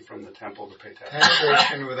money from the temple to pay taxes.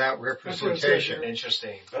 Taxation without representation.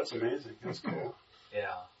 Interesting. That's amazing. That's cool.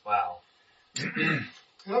 Yeah. Wow.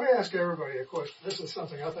 Let me ask everybody a question. This is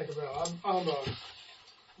something I think about. I'm a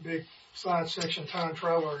big science fiction time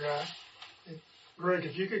traveler guy. And Greg,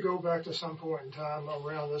 if you could go back to some point in time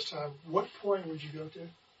around this time, what point would you go to?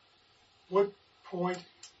 What point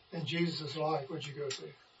in Jesus' life would you go to?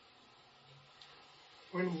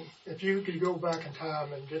 If you could go back in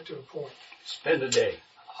time and get to a point. Spend a day.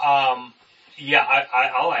 Yeah,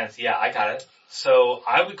 I'll answer. Yeah, I got it. So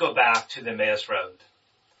I would go back to the Emmaus Road.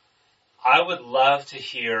 I would love to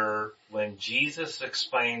hear when Jesus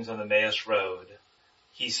explains on the Emmaus Road,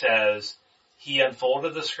 he says, he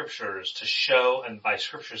unfolded the scriptures to show, and by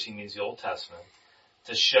scriptures he means the Old Testament,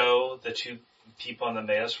 to show the two people on the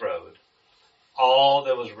Emmaus Road all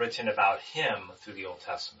that was written about him through the Old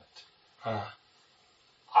Testament.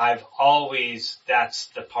 I've always, that's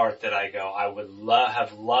the part that I go, I would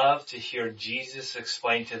have loved to hear Jesus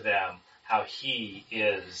explain to them how he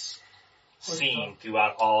is seen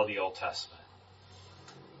throughout all the Old Testament.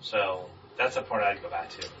 So that's the point I'd go back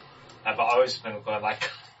to. I've always been going like,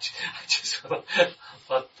 I just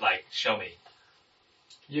like, show me.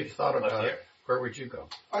 You've thought about it. Where would you go?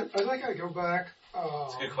 I think I'd go back.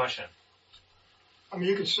 It's a good question. I mean,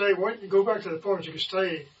 you could say, you go back to the point you could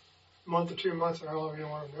stay a month or 2 months or how long you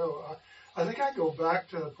want to go. I think I'd go back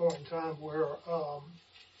to the point in time where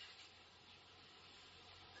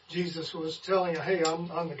Jesus was telling you, hey, I'm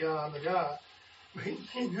the guy.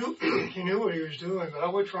 He knew what he was doing, but I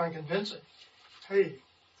would try and convince him. Hey,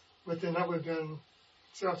 but then that would have been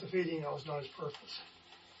self-defeating. That was not his purpose.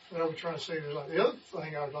 And I would try to save his life. The other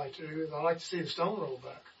thing I would like to do is I'd like to see the stone roll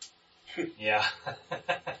back. Yeah.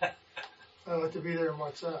 I'd like to be there and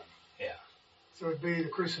watch that. Yeah. So it'd be the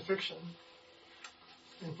crucifixion.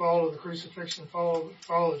 And follow the crucifixion, follow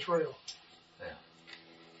the trail. Yeah.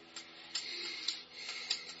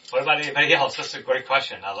 What about anybody else? That's a great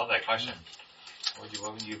question. I love that question.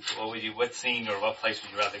 What scene or what place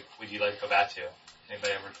would you like to go back to?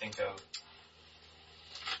 Anybody ever think of?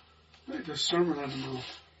 Like the Sermon on the Mount.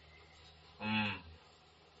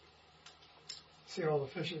 See all the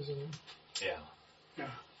fishes and. Yeah. Yeah.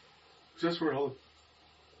 That's where all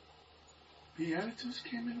the Beatitudes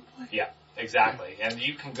came into play? Yeah, exactly. And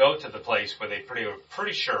you can go to the place where they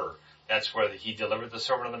pretty sure that's where he delivered the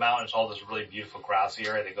Sermon on the Mount. It's all this really beautiful grassy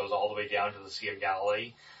area that goes all the way down to the Sea of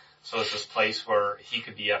Galilee. So it's this place where he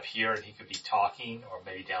could be up here and he could be talking, or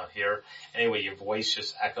maybe down here. Anyway, your voice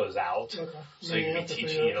just echoes out. Okay. So you could be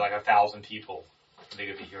teaching like 1,000 people. They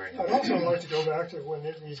could be hearing. I'd also like to go back to when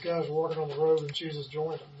these guys were walking on the road and Jesus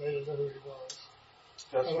joined them. They didn't know who he was.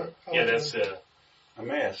 That's right. Yeah, that's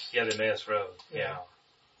Emmaus. Yeah, the Emmaus Road. Yeah.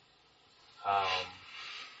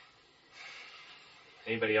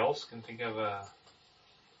 Anybody else can think of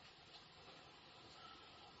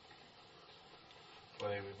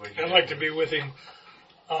I'd like to be with him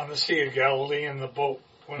on the Sea of Galilee in the boat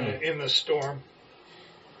in the storm.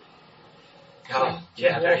 Oh,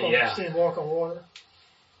 yeah. See him walk on water.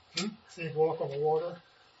 See him walk on the water.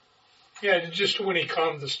 Yeah, just when he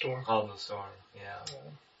calmed the storm. Calmed the storm, yeah.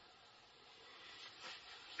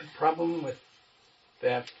 The problem with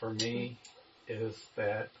that for me is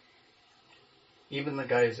that even the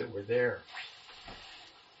guys that were there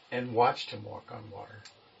and watched him walk on water,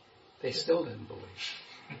 they still didn't believe.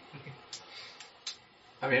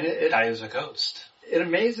 I mean, guy is a ghost. It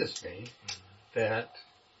amazes me that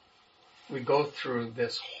we go through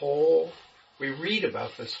we read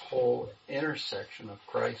about this whole intersection of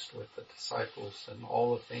Christ with the disciples and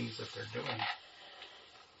all the things that they're doing.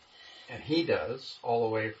 And he does, all the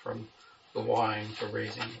way from the wine to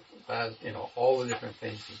raising, all the different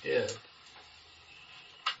things he did.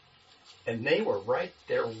 And they were right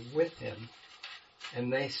there with him,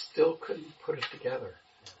 and they still couldn't put it together.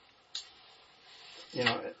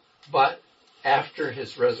 But after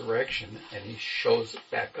his resurrection, and he shows it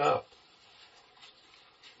back up,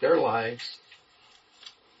 their lives,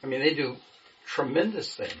 they do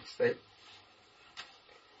tremendous things. They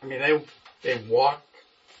walk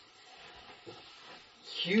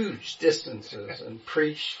huge distances and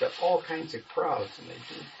preach to all kinds of crowds, and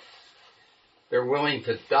they're willing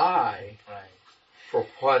to die for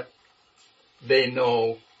what they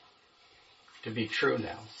know to be true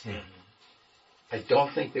now. Mm-hmm. I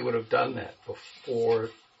don't think they would have done that before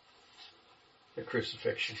the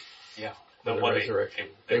crucifixion. Yeah. Or the What resurrection.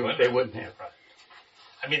 They They wouldn't have. Right.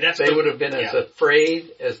 I mean, that's they would have been as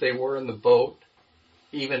afraid as they were in the boat,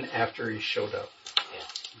 even after he showed up.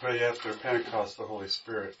 But after Pentecost, the Holy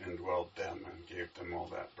Spirit indwelled them and gave them all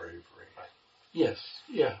that bravery. Right. Yes,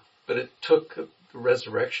 yeah. But it took the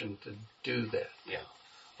resurrection to do that. Yeah.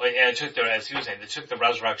 Well, and it took as he was saying, it took the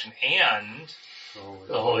resurrection and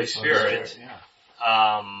the Holy Spirit,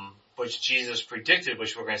 which Jesus predicted,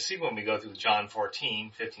 which we're going to see when we go through John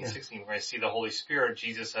 14, 15, 16. We're going to see the Holy Spirit.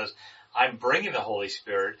 Jesus says, I'm bringing the Holy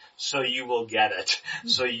Spirit so you will get it,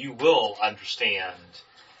 so you will understand.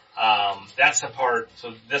 That's the part,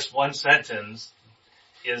 so this one sentence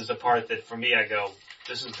is the part that for me I go,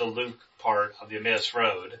 this is the Luke part of the Emmaus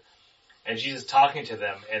Road. And Jesus talking to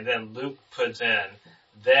them, and then Luke puts in,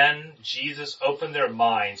 then Jesus opened their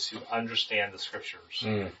minds to understand the scriptures.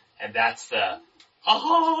 And that's the, where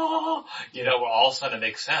all of a sudden it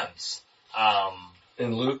makes sense.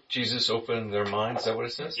 In Luke, Jesus opened their minds, is that what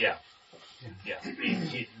it says? Yeah.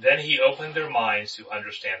 Then he opened their minds to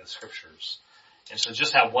understand the scriptures. And so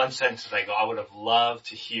just that one sentence, I go, I would have loved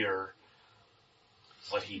to hear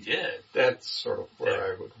what he did. That's sort of where I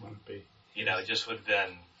would want to be. It just would have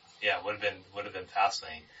been, would have been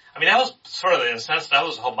fascinating. I mean, that was sort of, in a sense, that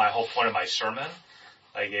was my whole point of my sermon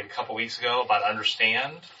I gave a couple weeks ago about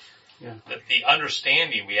understand. Yeah. That the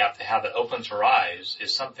understanding we have to have that opens our eyes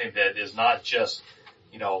is something that is not just,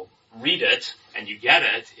 read it and you get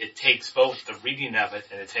it. It takes both the reading of it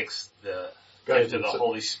and it takes the gift of the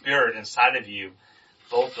Holy Spirit inside of you,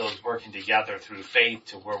 both those working together through faith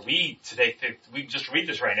to where we just read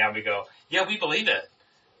this right now and we go, yeah, we believe it.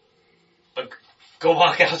 But go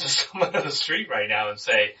walk out to someone on the street right now and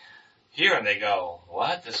say, here, and they go,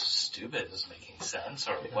 what? This is stupid. This isn't making sense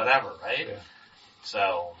or whatever, right? Yeah.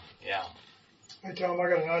 So, yeah. Hey, Tom, I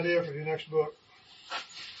got an idea for your next book.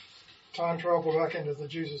 Time travel back into the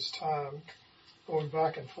Jesus time, going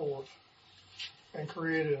back and forth, and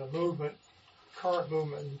created a movement, current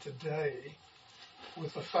movement today,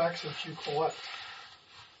 with the facts that you collect.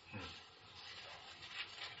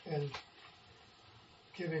 And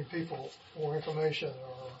giving people more information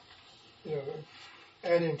or,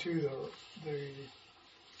 adding to the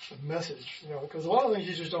message, because a lot of things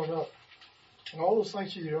you just don't know. And all those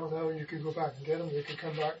things you don't know, you could go back and get them, you could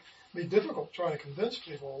come back. It'd be difficult trying to convince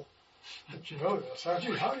people that you know this. How do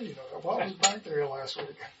you know that? Well, I was back there last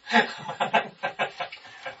week.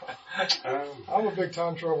 I'm a big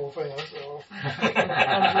time travel fan, so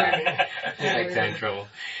I'm dreaming. I like time travel.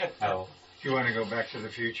 Oh. You want to go back to the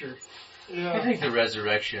future? Yeah. I think the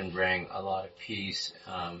resurrection brought a lot of peace,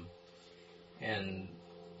 and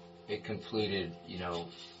it completed,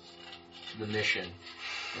 the mission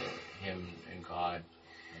for him and God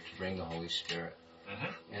to bring the Holy Spirit.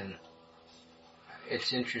 Mm-hmm. And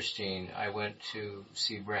it's interesting. I went to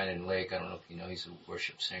see Brandon Lake. I don't know if you know, he's a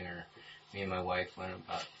worship singer. Me and my wife went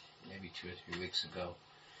about maybe 2 or 3 weeks ago.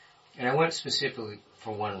 And I went specifically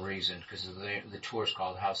for one reason, because the tour is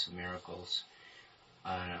called House of Miracles.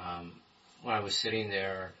 And when I was sitting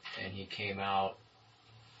there and he came out,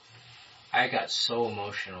 I got so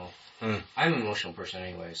emotional. I'm an emotional person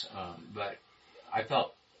anyways, but I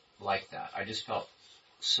felt like that. I just felt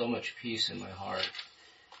so much peace in my heart.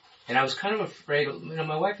 And I was kind of afraid,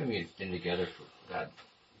 my wife and me had been together for,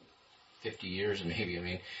 50 years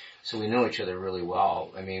maybe, so we know each other really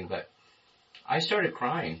well, but I started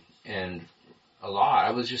crying, and a lot.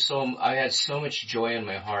 I had so much joy in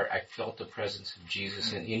my heart. I felt the presence of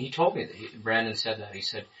Jesus, and he told me that, Brandon said that, he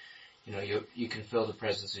said, you can feel the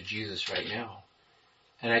presence of Jesus right now.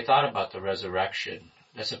 And I thought about the resurrection.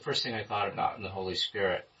 That's the first thing I thought about, in the Holy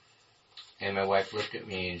Spirit. And my wife looked at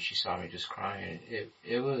me and she saw me just crying.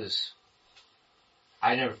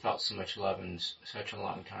 I never felt so much love in such a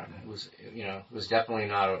long time. It was definitely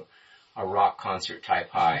not a rock concert type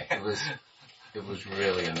high. It was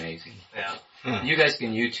really amazing. Yeah. You guys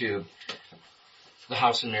can YouTube the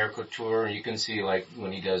House of Miracle tour, and you can see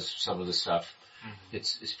when he does some of the stuff. Mm-hmm.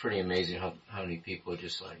 It's pretty amazing how many people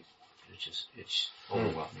it's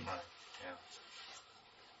overwhelming. Right. Yeah.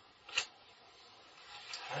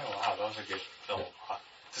 Oh wow, that was a good little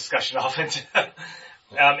discussion off into.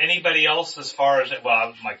 Anybody else as far as,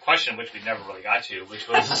 my question, which we never really got to, which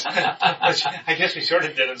was, which I guess we sort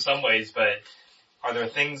of did in some ways, but are there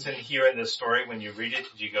things in here in this story when you read it,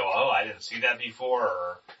 did you go, oh, I didn't see that before,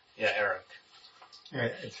 or, Eric? Yeah,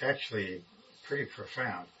 it's actually pretty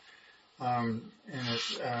profound. And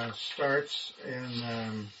it starts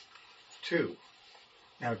in 2.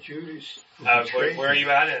 Now Judas, who Where betrayed are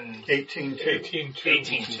you at in 18:2.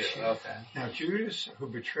 18:2? Okay. Now Judas, who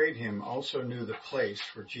betrayed him, also knew the place,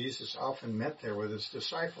 for Jesus often met there with his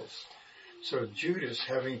disciples. So Judas,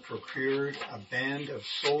 having procured a band of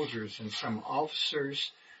soldiers and some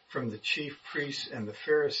officers from the chief priests and the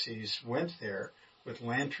Pharisees, went there with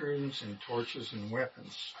lanterns and torches and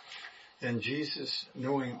weapons. Then Jesus,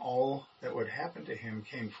 knowing all that would happen to him,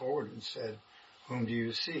 came forward and said, "Whom do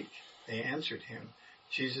you seek?" They answered him,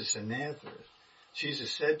 "Jesus of Nazareth."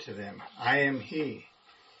 Jesus said to them, "I am he."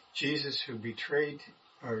 Judas, who betrayed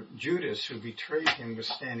him, was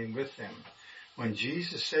standing with them. When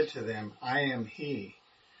Jesus said to them, "I am he,"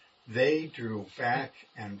 they drew back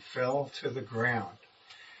and fell to the ground.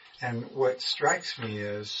 And what strikes me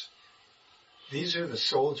is, these are the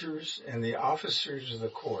soldiers and the officers of the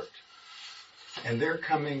court. And they're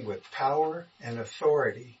coming with power and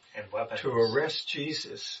authority And weapons. to arrest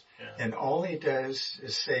Jesus. Yeah. And all he does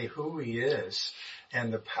is say who he is,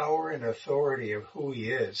 and the power and authority of who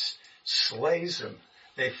he is slays them.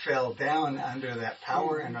 They fell down under that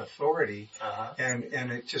power and authority, and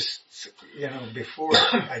it just, before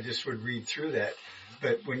I just would read through that.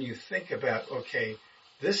 But when you think about, okay,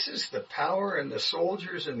 this is the power and the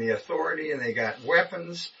soldiers and the authority, and they got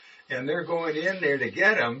weapons, and they're going in there to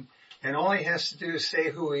get him, and all he has to do is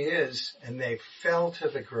say who he is, and they fell to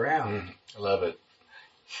the ground. I love it.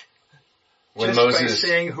 By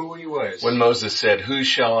saying who he was. When Moses said, "Who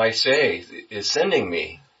shall I say is sending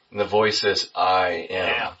me?" And the voice says, "I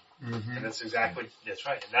am." Mm-hmm. And that's right.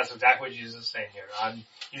 And that's exactly what Jesus is saying here.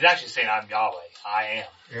 He's actually saying, "I'm Yahweh. I am.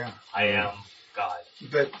 Yeah. I am God."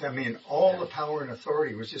 But, all the power and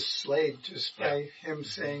authority was just slayed just by him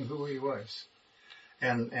saying who he was.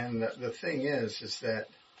 And the thing is that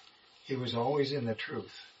he was always in the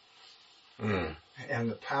truth. Mm.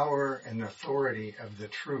 And the power and authority of the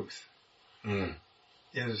truth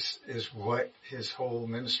is what his whole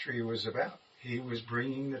ministry was about. He was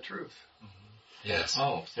bringing the truth. Yes.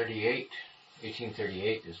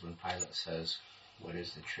 1838 is when Pilate says, "What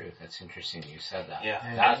is the truth?" That's interesting you said that.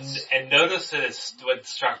 Yeah. And notice that what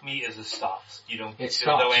struck me is it stops. It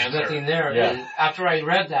stops. No There's answer. nothing there. Yeah. After I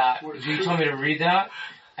read that, you told me to read that,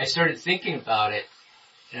 I started thinking about it.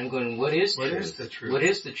 And I'm going, what is truth? What is the truth? What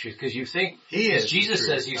is the truth? Because you think, Jesus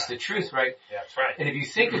says he's the truth, right? Yeah, that's right. And if you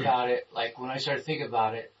think about it, like when I started thinking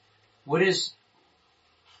about it, what is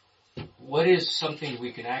something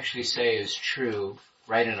we can actually say is true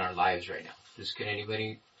right in our lives right now? Can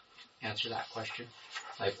anybody answer that question?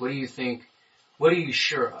 Like, what do you think, what are you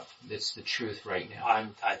sure of that's the truth right now?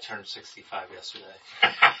 I turned 65 yesterday.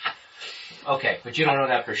 Okay, but you don't know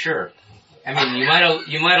that for sure. I mean, you might have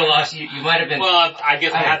lost, you might have been... Well, I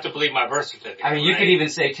guess I have to believe my birth certificate. I mean, you could even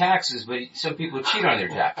say taxes, but some people cheat on their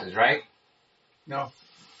taxes, right? No.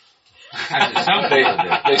 Some people do.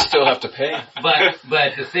 They still have to pay. But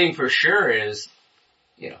the thing for sure is,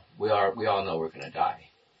 we all know we're going to die.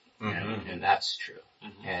 And that's true.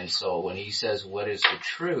 Mm-hmm. And so when he says, what is the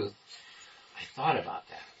truth? I thought about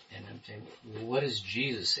that. And I'm thinking, what is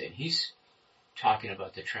Jesus saying? He's talking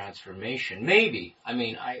about the transformation. Maybe I'm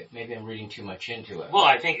reading too much into it. Well,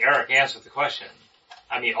 I think Eric answered the question.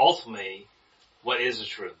 Ultimately, what is the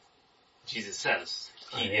truth? Jesus says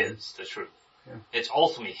he is the truth. Yeah. It's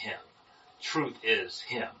ultimately him. Truth is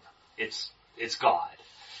him. It's God.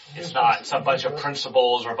 It's not some bunch of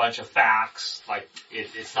principles or a bunch of facts.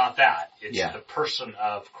 It's not that. It's the person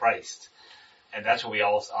of Christ. And that's what we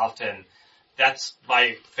all often, that's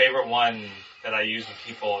my favorite one that I use with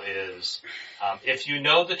people is, if you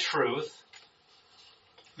know the truth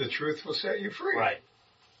will set you free. Right.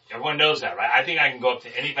 Everyone knows that, right? I think I can go up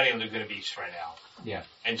to anybody in Laguna Beach right now. Yeah.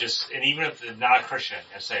 And even if they're not a Christian,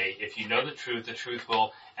 and say, if you know the truth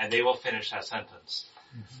will, and they will finish that sentence.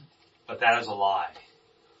 Mm-hmm. But that is a lie.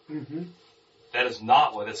 Mm-hmm. That is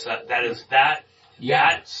not what it said. That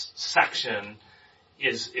section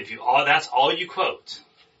is, that's all you quote,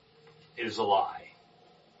 it is a lie.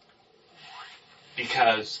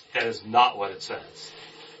 Because that is not what it says.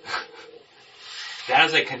 That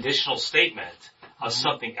is a conditional statement of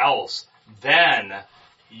something else. Then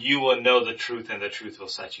you will know the truth and the truth will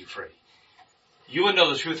set you free. You will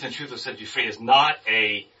know the truth and the truth will set you free is not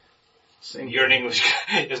you're in English,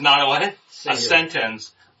 is not a what? A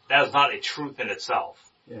sentence. That is not a truth in itself.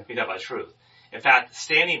 Yeah. We talk about truth. In fact,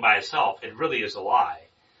 standing by itself, it really is a lie.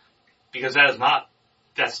 Because that's not,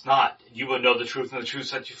 you will know the truth and the truth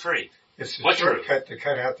set you free. It's a shortcut to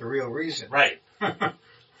cut out the real reason. Right.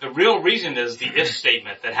 The real reason is the if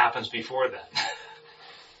statement that happens before that.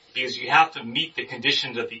 Because you have to meet the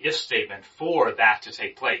conditions of the if statement for that to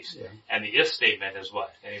take place. Yeah. And the if statement is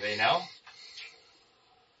what? Anybody know?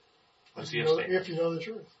 What's If the you if know- statement? If you know the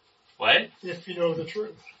truth. What? If you know the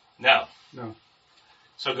truth. No. No.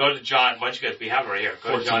 So go to John, why don't you guys, we have it right here.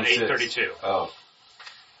 Go to John 14:6. 8:32. Oh,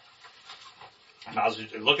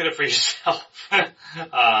 Look at it for yourself.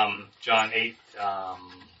 John 8, go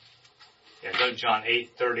to John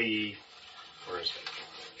 8:30, where is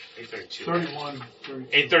it? 8:32. 31.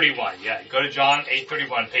 8:31, yeah. Go to John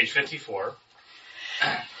 8:31, page 54.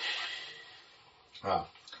 wow.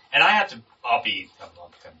 And I'll be a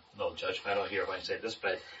little judgmental here when I say this,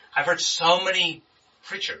 but I've heard so many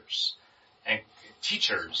preachers and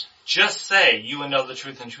teachers just say, you will know the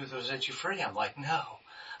truth and truth will set you free. I'm like, no.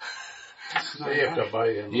 So you have to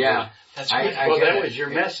abide in the Yeah. word. That's I- right. I Well, get that it. was your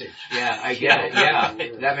message. Yeah, I get it. Yeah,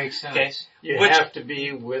 that makes sense. Okay. You Which- have to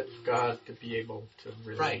be with God to be able to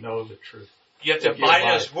really Right. know the truth. You have to If you abide in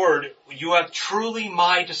abide. His word. You are truly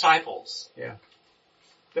my disciples.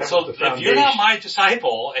 That So was the if foundation. you're not my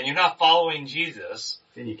disciple and you're not following Jesus,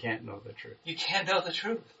 then you can't know the truth. you can't know the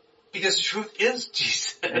truth. Because the truth is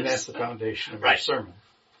Jesus. And that's the foundation of Right. your sermon.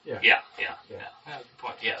 Yeah. Good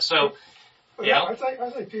point. Yeah. So, But Yeah. I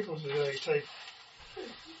think people today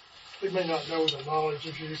they may not know the knowledge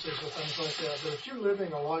of Jesus or things like that, but if you're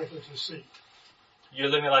living a life of deceit, you're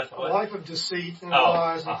living a life of a what? life of deceit and Oh,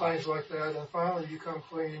 lies and uh-huh. things like that, and finally you come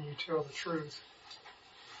clean and you tell the truth,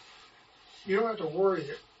 you don't have to worry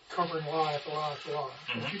covering lie after lie after lie.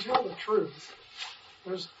 Mhm. If you tell the truth,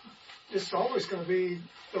 it's always going to be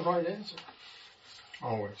the right answer.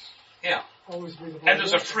 Always. Always be the right And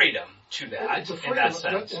there's a answer. freedom to that It's a in freedom, that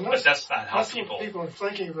sense. and But that's not how That's people... what people are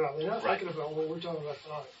thinking about. They're not Right. thinking about what we're talking about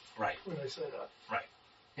tonight Right. when they say that.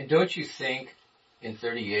 And don't you think, in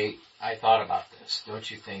 38, I thought about this, don't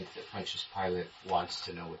you think that Pontius Pilate wants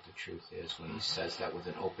to know what the truth is when he says that with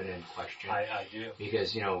an open-ended question? I do.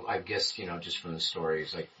 Because, I guess, just from the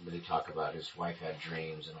stories, like, when they talk about his wife had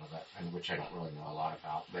dreams and all that, and which I don't really know a lot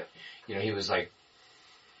about, but, he was like,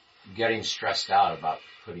 getting stressed out about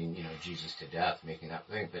putting, Jesus to death, making that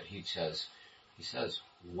thing, but he says,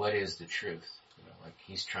 what is the truth?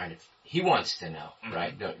 He wants to know, Mhm.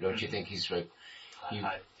 right? Don't you think he's like,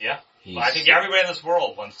 Yeah. he's, Well, I think everybody in this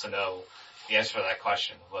world wants to know the answer to that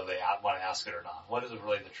question, whether they want to ask it or not. What is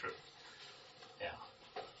really the truth? Yeah.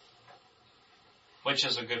 Which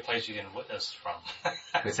is a good place you can witness from.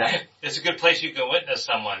 what's that? It's a good place you can witness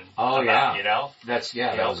someone Oh, about, yeah.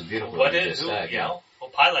 That was a beautiful What thing you is, just who, said, you yeah. know? Well,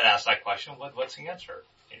 Pilate asked that question. What's the answer?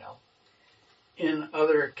 In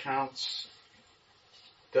other accounts,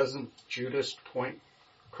 doesn't Judas point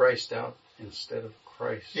Christ out instead of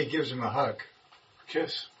Christ? He gives him a hug.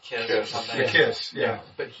 Kiss. Kiss or Kiss. something? A kiss, yeah.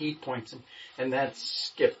 But he points him, and that's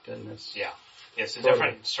skipped in this. Yeah. It's a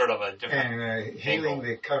different, sort of a different... And healing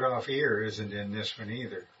the cut off ear isn't in this one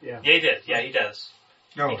either. Yeah. Yeah, he did. Yeah, he does.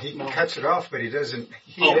 No, he cuts it off, but he doesn't.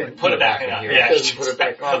 He Oh, didn't. put it back in on. here. Yeah, He doesn't put it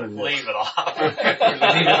back on in this. Leave it off.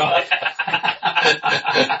 Leave it off.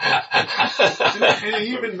 And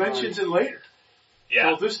he even mentions it later. Yeah.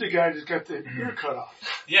 Well, this is the guy that's got the ear cut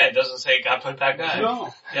off. Yeah, it doesn't say it got put back on.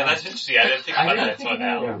 No. Yeah, that's interesting. I didn't think about that until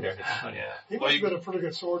now. Yeah. Yeah. He Well, must have been a pretty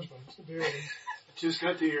good swordsman to be able to Just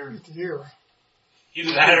got the ear. get the ear.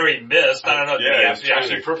 either that or he missed. I don't know. Did Yeah, he he's actually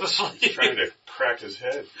trying to- purposely? Trying to crack his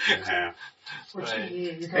head in half. Which Right. you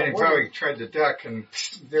And he kind of probably tried to duck, and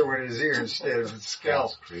there went his ear instead of his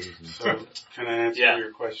scalp. That's crazy. So, can I answer Yeah.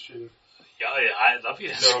 your question? Yeah, I love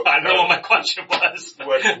you. So, I don't know what my question was.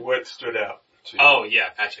 What stood out to you? Oh, yeah,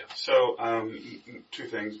 gotcha. So, two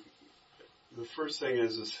things. The first thing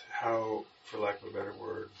is how, for lack of a better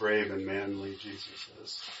word, brave and manly Jesus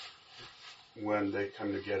is when they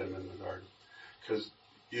come to get him in the garden. Because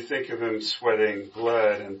you think of him sweating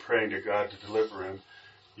blood and praying to God to deliver him,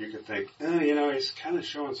 you could think, he's kind of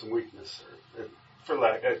showing some weakness there.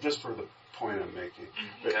 Just for the point I'm making.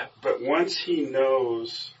 Okay. But once he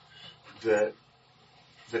knows that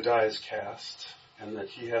the die is cast and that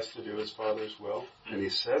he has to do his Father's will, and he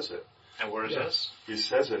says it. And where is this? He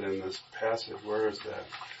says it in this passage. Where is that?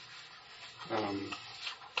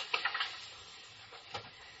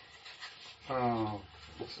 Oh,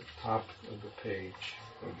 it's the top of the page.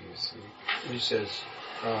 What do you see? He says,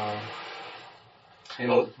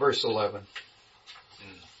 in verse 11,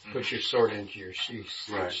 put your sword into your sheath.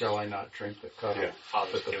 Right. Shall I not drink the cup? Yeah.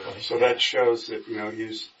 Father's Put the given. point. So that shows that,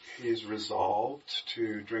 he's resolved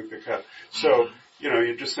to drink the cup. So,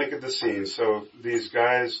 you just think of the scene. So these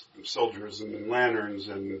guys, soldiers and lanterns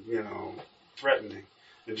and, threatening.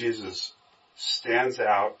 And Jesus stands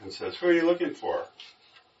out and says, who are you looking for?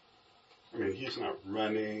 I mean, he's not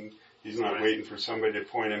running. He's not Right. waiting for somebody to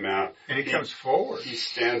point him out. And he comes forward. He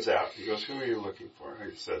stands out. He goes, who are you looking for?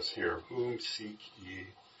 And he says, here, whom seek ye?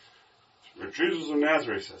 Jesus of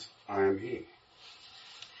Nazareth says, I am he.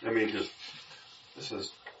 I mean, this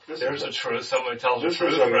is There's a truth. Someone tells the this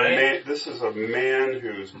truth, is a right? this is a man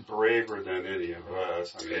who's braver than any of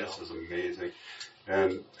us. I mean, Yeah. this is amazing.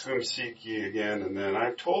 And whom seek ye again? And then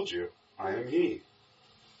I've told you, I am he.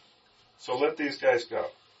 So let these guys go.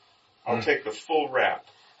 I'll take the full rap.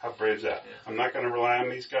 How brave is that? Yeah. I'm not going to rely on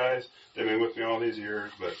these guys. They've been with me all these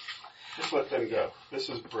years, but just let them go. This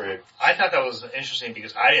is brave. I thought that was interesting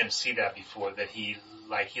because I didn't see that before, that he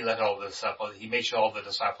let all the disciples, he made sure all the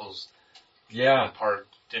disciples Yeah.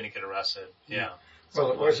 didn't get arrested. Yeah.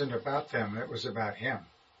 Well, it wasn't about them. It was about him.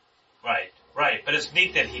 Right. But it's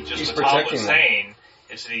neat that he just, He's what Tom protecting was them. saying,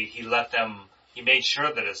 is that he let them, he made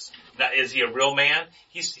sure that it's, not, is he a real man?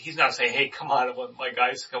 He's not saying, hey, come on, I want my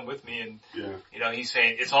guys to come with me, and, Yeah. he's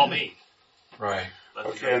saying, it's all me. Right. Let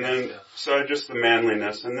the Okay, and guys then, go. so just the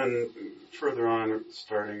manliness, and then further on,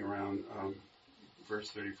 starting around verse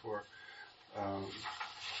 34,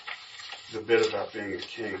 the bit about being a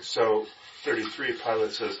king. So, 33,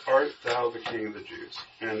 Pilate says, art thou the king of the Jews?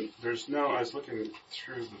 And I was looking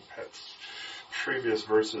through the previous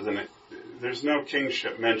verses, and there's no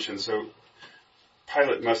kingship mentioned, so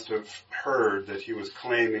Pilate must have heard that he was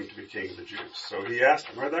claiming to be king of the Jews. So he asked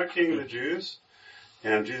him, art thou king of the Jews?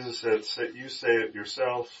 And Jesus said, you say it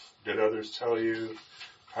yourself. Did others tell you?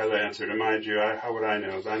 Pilate answered, am I a Jew? How would I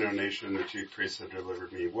know? Thine own nation, the chief priests have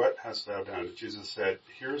delivered me. What hast thou done? Jesus said,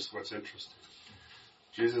 here's what's interesting.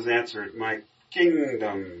 Jesus answered, my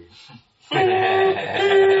kingdom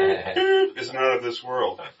is not of this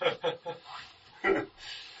world.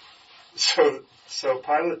 So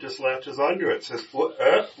Pilate just latches onto it, says,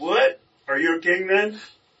 what? Are you a king then?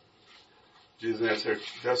 Jesus answered,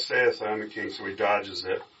 thus sayest I am a king. So he dodges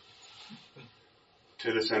it.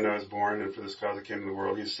 To this end I was born, and for this cause I came to the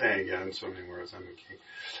world. He's saying again in so many words, I'm a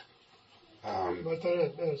king. But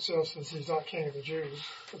then it says, since he's not king of the Jews,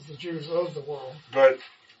 it's the Jews of the world. But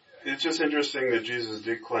it's just interesting that Jesus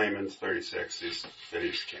did claim in 36 that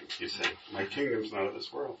he's king. He's saying, my kingdom's not of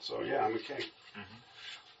this world. So yeah, I'm a king.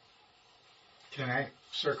 Can I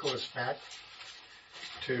circle us back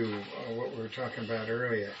to what we were talking about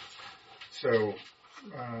earlier? So,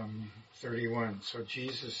 31. So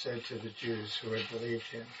Jesus said to the Jews who had believed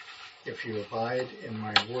him, if you abide in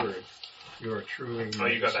my word, you are truly my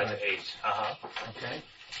You got that disciples. to 8. Uh-huh. Okay?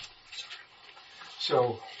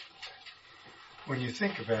 So, when you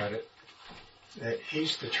think about it, that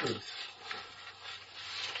he's the truth.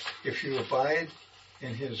 If you abide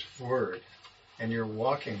in his word and you're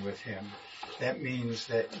walking with him, that means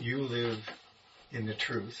that you live in the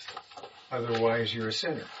truth. Otherwise, you're a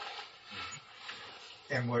sinner.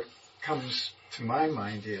 And what comes to my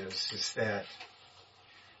mind is that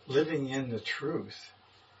living in the truth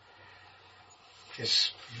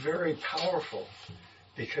is very powerful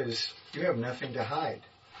because you have nothing to hide.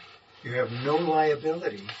 You have no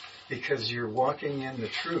liability because you're walking in the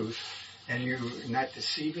truth and you're not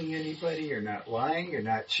deceiving anybody, you're not lying, you're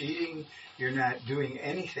not cheating, you're not doing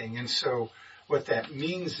anything. And so what that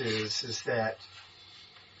means is that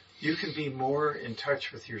you can be more in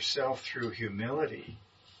touch with yourself through humility,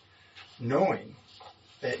 knowing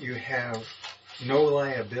that you have no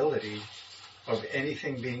liability of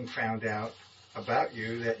anything being found out about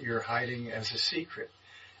you that you're hiding as a secret.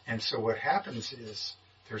 And so what happens is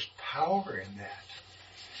there's power in that.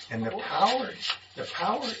 And the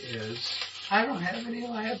power is I don't have any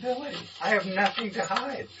liability. I have nothing to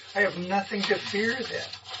hide. I have nothing to fear then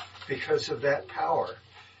because of that power.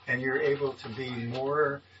 And you're able to be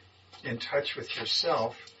more in touch with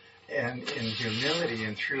yourself and in humility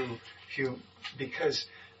and because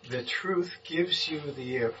the truth gives you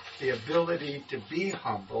the ability to be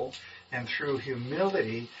humble, and through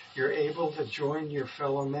humility you're able to join your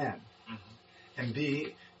fellow men and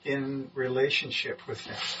be in relationship with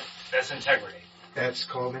them. That's integrity. That's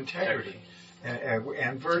called integrity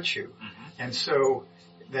and virtue. And so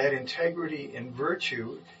that integrity and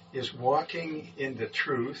virtue is walking in the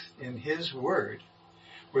truth in his word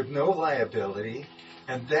with no liability,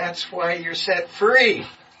 and that's why you're set free.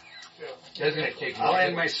 Doesn't it take I'll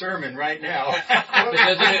end my sermon right now. But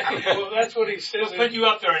doesn't it, Well, that's what he says. We'll put you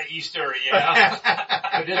up there on Easter,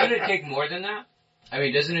 but doesn't it take more than that? I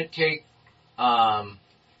mean, doesn't it take,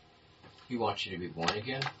 he wants you to be born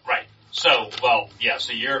again? Right. So,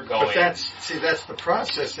 so you're going... But that's the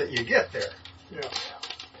process that you get there. Yeah.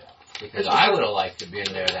 Because I would have liked to have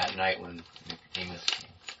been there that night when Nicodemus came.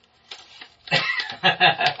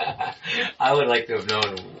 I would like to have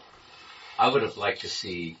known, I would have liked to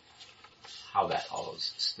see how that all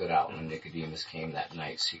stood out when Nicodemus came that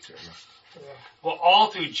night secretly. Well, all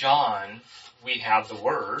through John, we have the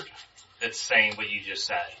word that's saying what you just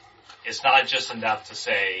said. It's not just enough to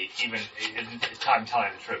say, I'm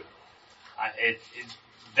telling the truth.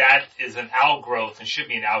 That is an outgrowth and should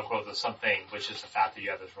be an outgrowth of something, which is the fact that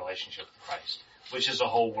you have this relationship with Christ, which is the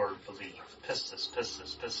whole word believe. Pistis,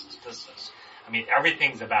 pistis, pistis, pistis. I mean,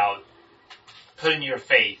 everything's about putting your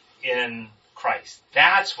faith in Christ.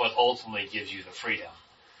 That's what ultimately gives you the freedom.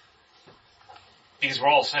 Because we're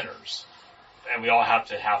all sinners. And we all have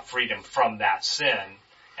to have freedom from that sin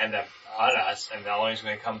and that on us, and that only is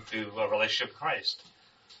going to come through a relationship with Christ.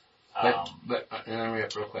 But and I'm real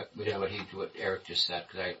quick with what Eric just said,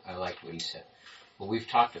 because I liked what he said. Well, we've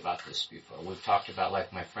talked about this before. We've talked about,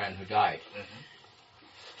 like, my friend who died. Mm-hmm.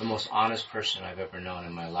 The most honest person I've ever known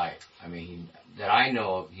in my life. I mean, that I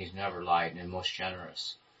know of, he's never lied, and most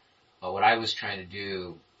generous. But what I was trying to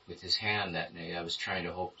do with his hand that night, I was trying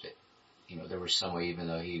to hope that, there was some way, even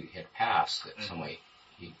though he had passed, that some way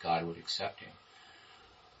God would accept him.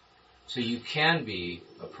 So you can be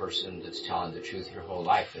a person that's telling the truth your whole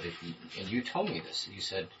life, but and you told me this, you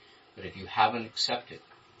said, but if you haven't accepted,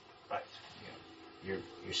 right, you're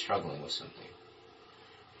struggling with something.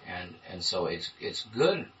 And so it's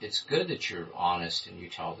good that you're honest and you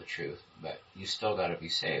tell the truth, but you still gotta be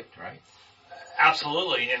saved, right?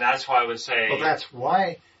 Absolutely, and that's why I would say... Well, that's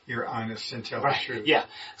why you're honest and tell the truth. Yeah.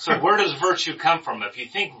 So where does virtue come from? If you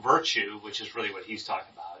think virtue, which is really what he's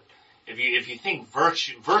talking about, if you think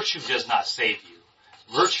virtue does not save you.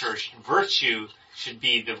 Virtue should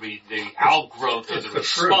be the outgrowth or the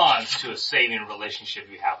response to a saving relationship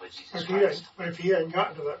you have with Jesus Christ. But if he hadn't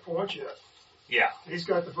gotten to that point yet, yeah, he's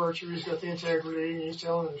got the virtue, he's got the integrity, and he's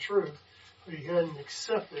telling the truth, but he hadn't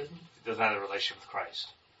accepted. He doesn't have a relationship with Christ.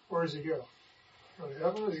 Where does he go? Go to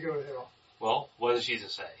heaven or does he go to hell? Well, what does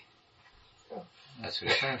Jesus say? Yeah. That's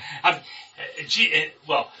what he's saying.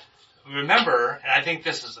 Well, remember, and I think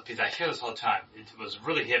this is, because I hear this all the time, it was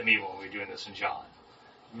really hit me when we were doing this in John.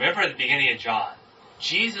 Remember at the beginning of John,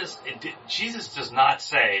 Jesus does not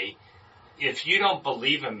say, if you don't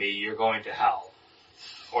believe in me, you're going to hell.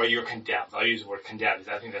 Or you're condemned. I'll use the word condemned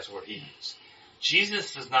because I think that's the word he used.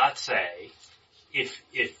 Jesus does not say, if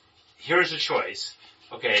here's a choice,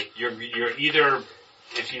 okay, you're either,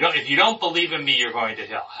 if you don't believe in me, you're going to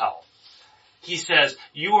hell. He says,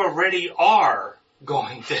 you already are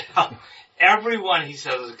going to hell. Everyone, he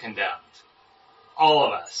says, is condemned. All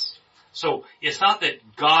of us. So it's not that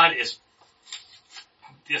God is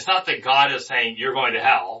saying you're going to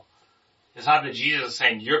hell. It's not that Jesus is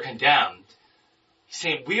saying you're condemned. He's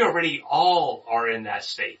saying we already all are in that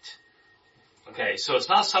state. Okay, so it's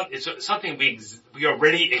something we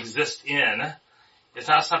already exist in. It's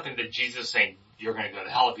not something that Jesus is saying you're going to go to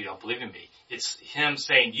hell if you don't believe in me. It's him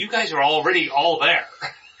saying you guys are already all there.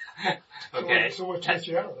 Okay, so what takes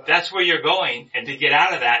you out of that? That's where you're going, and to get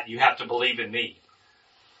out of that, you have to believe in me,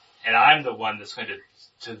 and I'm the one that's going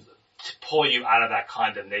to pull you out of that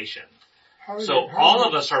condemnation. All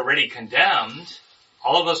of us are already condemned.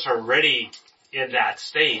 All of us are already in that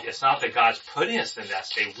state. It's not that God's putting us in that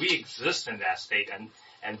state. We exist in that state.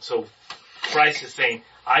 And so Christ is saying,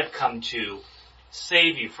 I've come to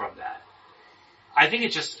save you from that. I think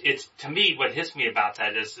it's to me, what hits me about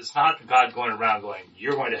that is it's not God going around going,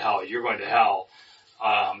 you're going to hell, you're going to hell.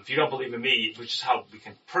 If you don't believe in me, which is how we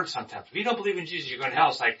can purge sometimes. If you don't believe in Jesus, you're going to hell.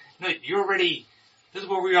 It's like, no, this is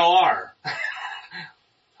where we all are.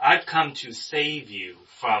 I've come to save you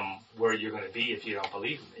from where you're going to be if you don't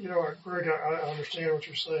believe in me. Greg, I understand what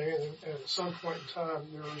you're saying, and at some point in time,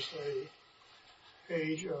 there is a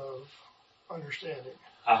age of understanding.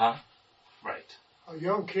 Right. A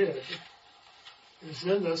young kid is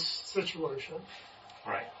in this situation.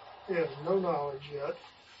 Right. He has no knowledge yet.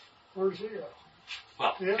 Where does he go?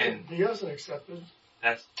 Well, he hasn't accepted.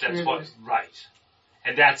 That's what, right.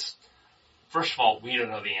 And that's, first of all, we don't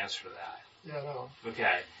know the answer to that. Yeah, no.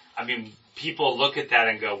 Okay. I mean, people look at that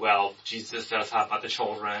and go, well, Jesus does talk about the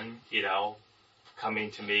children, coming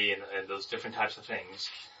to me and those different types of things.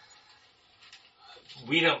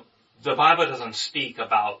 The Bible doesn't speak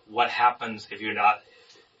about what happens if you're not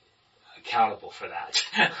accountable for that.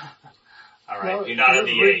 All right. No, you're not at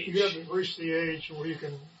the age. You haven't reached the age where you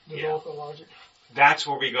can develop the logic. That's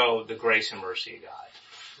where we go, the grace and mercy of God.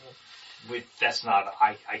 Yeah. That's not,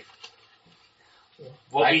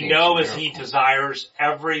 What we know is he desires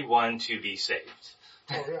everyone to be saved.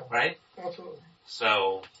 Oh, yeah. Right? Absolutely.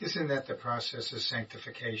 So. Isn't that the process of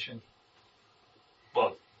sanctification?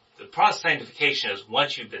 Well, the process of sanctification is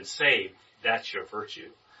once you've been saved, that's your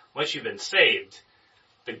virtue. Once you've been saved,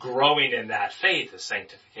 the growing in that faith is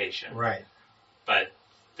sanctification. Right. But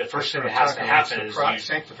the first thing that has to happen is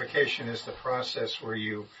sanctification is the process where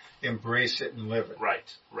you embrace it and live it. Right,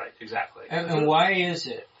 exactly. And why is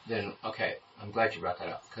it then, okay, I'm glad you brought that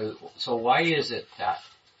up. So why is it that,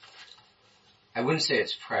 I wouldn't say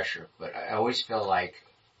it's pressure, but I always feel like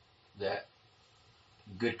that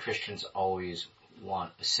good Christians always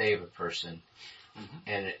want to save a person,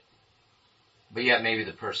 but yet maybe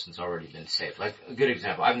the person's already been saved. Like a good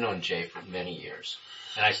example, I've known Jay for many years,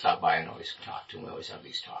 and I stop by and always talk to him. We always have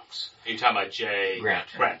these talks. Are you talking about Jay? Grant,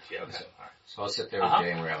 yeah, okay. So I'll sit there with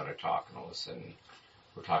Jay and we're having a talk, and all of a sudden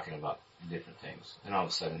we're talking about different things. And all of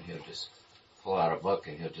a sudden he'll just pull out a book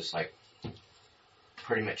and he'll just like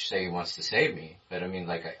pretty much say he wants to save me. But I mean,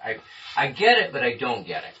 like, I get it, but I don't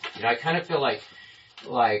get it. You know, I kind of feel like,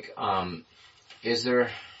 is there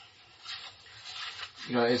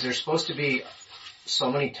supposed to be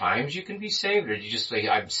so many times you can be saved, or do you just say,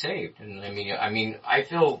 I'm saved? And I mean, I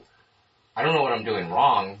feel, I don't know what I'm doing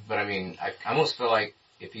wrong, but I mean, I almost feel like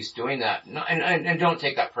if he's doing that, and don't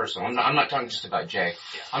take that personal. I'm not talking just about Jay.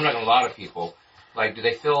 Yeah. I'm talking a lot of people. Like, do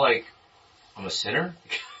they feel like I'm a sinner?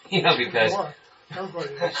 You know, because everybody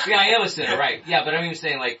is. Yeah, I am a sinner, right? Yeah, but I'm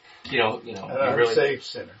saying like, you know, I'm really a saved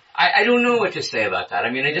sinner. I don't know what to say about that.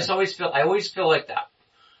 I mean, I always feel like that.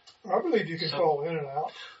 I believe you can fall in and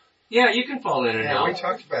out. Yeah, you can fall in and out. We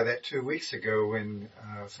talked about that 2 weeks ago when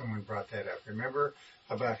someone brought that up. Remember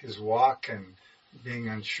about his walk and being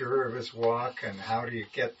unsure of his walk and how do you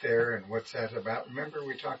get there and what's that about? Remember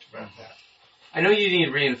we talked about that. I know you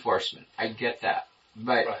need reinforcement. I get that.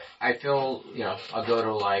 But I feel, you know, I'll go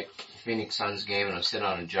to like Phoenix Suns game and I'm sitting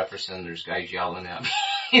on Jefferson, there's guys yelling at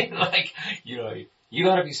me. Like, you know, you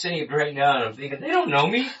gotta be saved right now. And I'm thinking, they don't know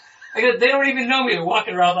me. They don't even know me. They're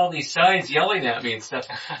walking around with all these signs yelling at me and stuff.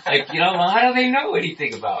 Like, you know, well, how do they know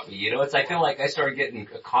anything about me? You know, I feel like I started getting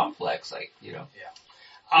a complex, like, you know. Yeah.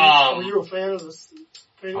 Are you a fan of this?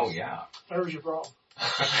 Oh yeah. There's your problem.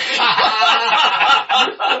 What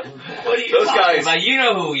are you those guys, about? You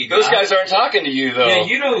know who you got. Those guys aren't talking to you though. Yeah,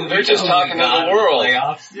 you know. They're just talking to the world.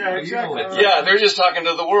 Yeah, exactly. Yeah, they're just talking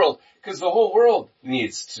to the world. Because the whole world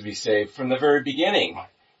needs to be saved from the very beginning.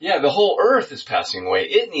 Yeah, the whole earth is passing away.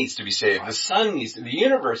 It needs to be saved. The sun needs to, the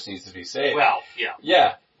universe needs to be saved. Well, yeah.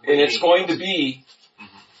 Yeah, and it's going to be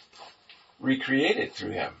recreated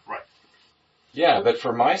through him. Right. Yeah, but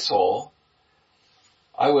for my soul,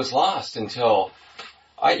 I was lost until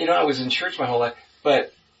I was in church my whole life,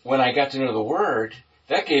 but when I got to know the Word,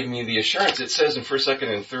 that gave me the assurance. It says in 1st,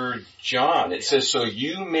 2nd, and 3rd John, it says, so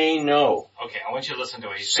you may know. Okay, I want you to listen to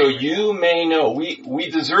what he's saying. So you may know. We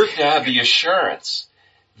deserve to have the assurance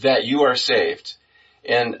that you are saved.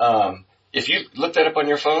 And if you look that up on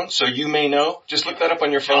your phone, so you may know, just look that up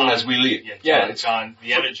on your phone as we leave. It's John,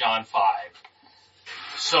 the end of John 5.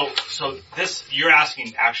 So this, you're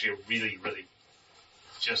asking actually a really, really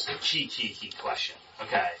just a key question.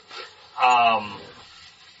 Okay. I'm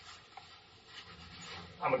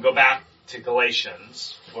going to go back to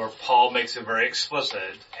Galatians, where Paul makes it very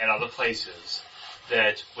explicit, and other places,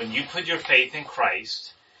 that when you put your faith in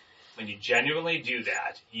Christ, when you genuinely do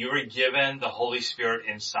that, you are given the Holy Spirit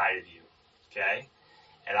inside of you. Okay?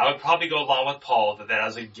 And I would probably go along with Paul that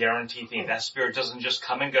is a guaranteed thing. That Spirit doesn't just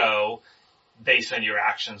come and go based on your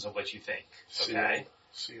actions and what you think. Okay?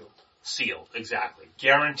 Sealed, exactly.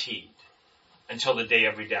 Guaranteed until the day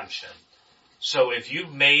of redemption. So if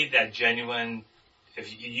you've made that genuine,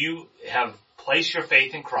 if you have placed your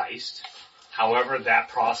faith in Christ, however that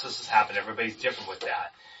process has happened, everybody's different with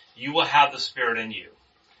that, you will have the Spirit in you.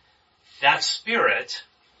 That Spirit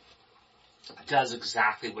does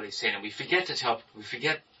exactly what he's saying. And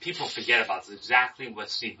people forget about this, exactly what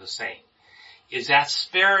Steve was saying. Is that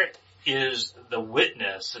Spirit is the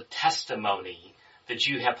witness, the testimony that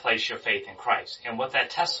you have placed your faith in Christ. And what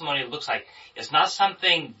that testimony looks like, it's not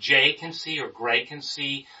something Jay can see or Greg can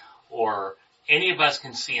see or any of us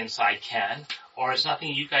can see inside Ken, or it's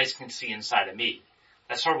nothing you guys can see inside of me.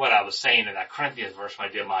 That's sort of what I was saying in that Corinthians verse when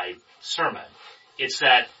I did my sermon. It's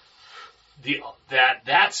that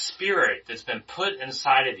that Spirit that's been put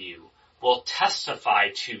inside of you will testify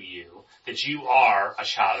to you that you are a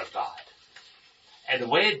child of God. And the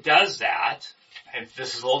way it does that, and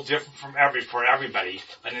this is a little different for everybody,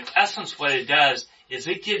 but in essence what it does is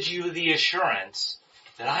it gives you the assurance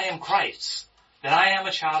that I am Christ, that I am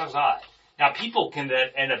a child of God. Now people can then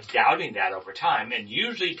end up doubting that over time, and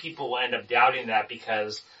usually people will end up doubting that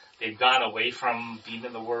because they've gone away from being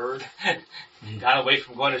in the Word, gone away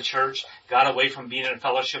from going to church, gone away from being in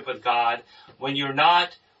fellowship with God. When you're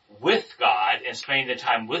not with God and spending the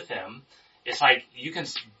time with Him, it's like you can,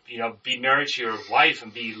 be married to your wife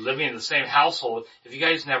and be living in the same household. If you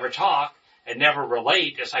guys never talk and never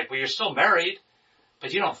relate, it's like, well, you're still married,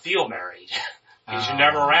 but you don't feel married. Because you're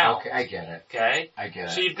never around. Okay, I get it. Okay? I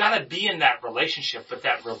get So it. you've got to be in that relationship, but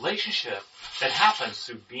that relationship that happens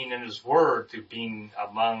through being in His Word, through being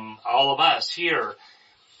among all of us here,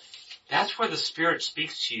 that's where the Spirit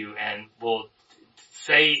speaks to you and will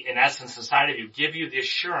say, in essence, inside of you, give you the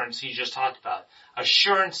assurance He just talked about.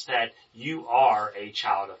 Assurance that you are a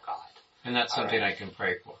child of God. And that's something I can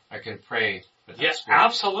pray for. I can pray for that Yes, Spirit.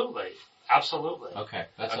 absolutely. Absolutely. Okay,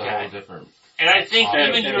 that's Okay. a whole different. And I think Awesome.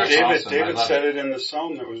 even And your David, awesome. I David love said it in the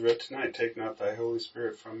psalm that was read tonight, take not thy Holy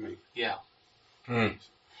Spirit from me. yeah. Mm.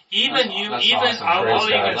 Even That's you, awesome. even, Praise I'll God. I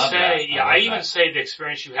even love say, that. yeah, I I love even that. say the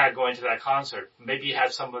experience you had going to that concert, maybe you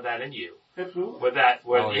had some of that in you. Absolutely. With that,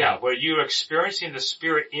 where, Oh, yeah. where you're experiencing the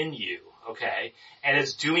Spirit in you, okay, and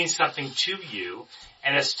it's doing something to you,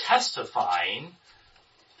 and it's testifying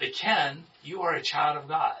that, Ken, you are a child of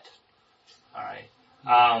God. Alright?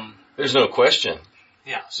 There's no question.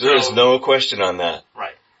 Yeah. So, There is no question on that.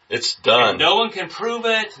 right. It's done. And no one can prove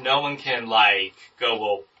it, no one can go,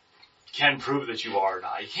 well, can prove that you are or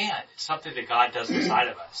not. You can't. It's something that God does inside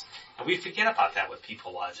of us. And we forget about that with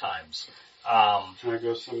people a lot of times. Can I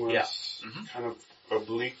go somewhere Yeah. kind of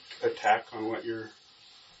oblique attack on what you're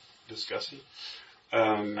discussing?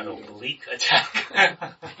 An oblique attack.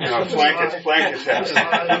 No, flank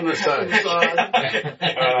attack. On the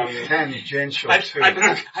side. Um, Tangential I too.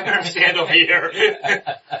 better stand over here.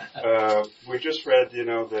 we just read,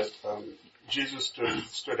 that Jesus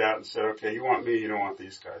stood out and said, okay, you want me, you don't want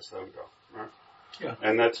these guys, let them go. Right? Yeah.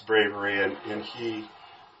 And that's bravery, and he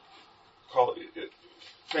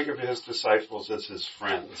think of his disciples as his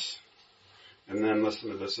friends. And then listen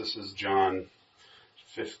to this is John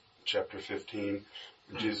chapter 15.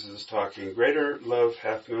 Jesus is talking, greater love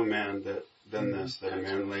hath no man than this, that a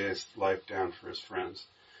man lay his life down for his friends.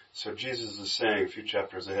 So Jesus is saying a few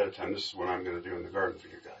chapters ahead of time, this is what I'm going to do in the garden for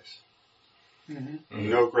you guys. Mm-hmm.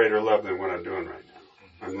 No greater love than what I'm doing right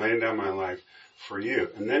now. I'm laying down my life for you.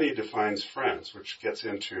 And then he defines friends, which gets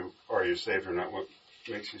into, are you saved or not? What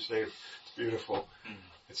makes you saved? It's beautiful.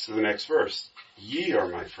 It's the next verse. Ye are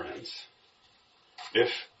my friends,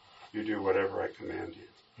 if you do whatever I command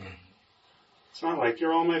you. It's not like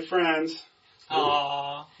you're all my friends.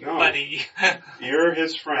 Aww, No. buddy. You're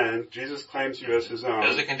his friend. Jesus claims you as his own.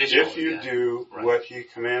 There's a conditional, if you yeah. do Right. what he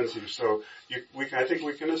commands you. So I think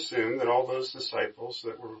we can assume that all those disciples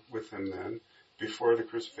that were with him then, before the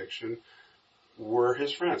crucifixion, were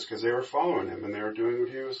his friends because they were following him and they were doing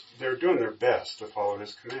they were doing their best to follow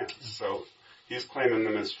his commands. So he's claiming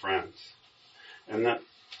them as friends. And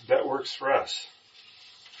that works for us.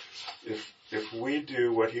 If we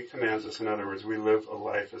do what he commands us, in other words, we live a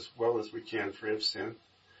life as well as we can free of sin,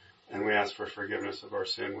 and we ask for forgiveness of our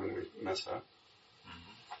sin when we mess up,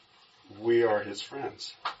 we are his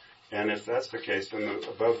friends. And if that's the case, then the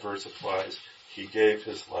above verse applies. He gave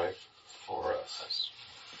his life for us.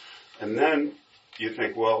 And then you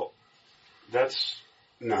think, well, that's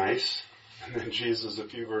nice. And then Jesus, a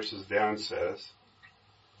few verses down, says,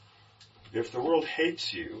 if the world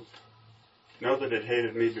hates you, know that it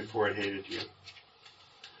hated me before it hated you.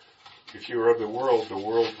 If you were of the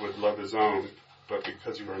world would love his own. But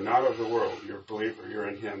because you are not of the world, you're a believer, you're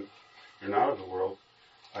in him, you're not of the world,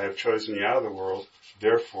 I have chosen you out of the world,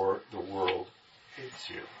 therefore the world hates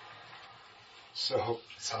you. So,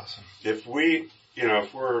 That's awesome. if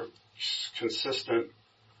we're consistent,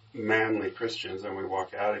 manly Christians and we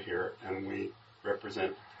walk out of here and we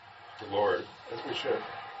represent the Lord, as we should,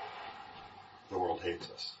 the world hates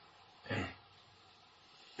us.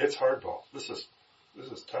 It's hardball. This is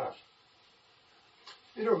tough.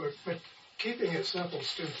 But keeping it simple,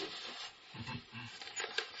 stupid.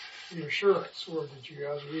 The assurance word that you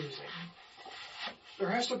guys are using. There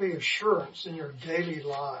has to be assurance in your daily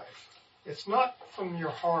life. It's not from your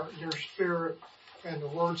heart, your spirit, and the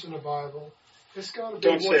words in the Bible. It's got to be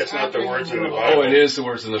Don't say what's it's not the happening words in your the life. Bible. Oh, it is the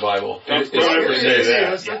words in the Bible. Don't ever say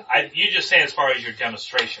that. Yeah, you just saying as far as your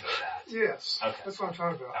demonstration of that. Yes, Okay. that's what I'm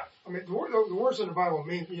talking about. I mean, the words in the Bible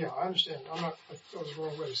mean, yeah, I understand. That was the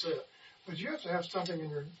wrong way to say it. But you have to have something in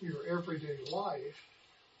your everyday life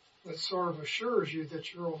that sort of assures you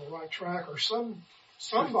that you're on the right track, or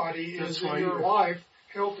somebody That's is in why your you- life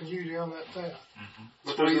helping you down that path.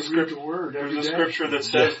 But Why there's you a read the word There's every a day. scripture that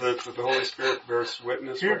says that the Holy Spirit bears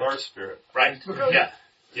witness Here. with our spirit. Right. Because- Yeah.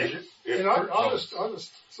 And I'll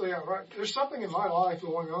just say outright, there's something in my life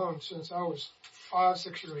going on since I was 5,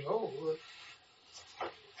 6 years old that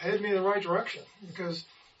headed me in the right direction, because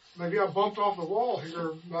maybe I bumped off the wall here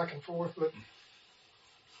back and forth, but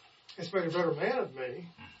it's made a better man of me,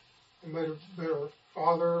 and made a better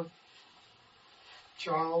father,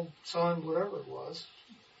 child, son, whatever it was.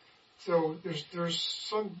 So there's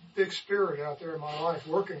some big spirit out there in my life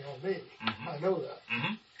working on me. Mm-hmm. I know that.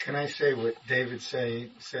 Mm-hmm. Can I say what David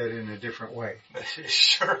said in a different way?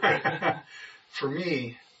 Sure. For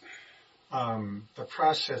me, the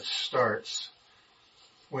process starts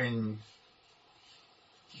when,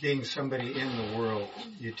 being somebody in the world,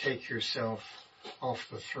 you take yourself off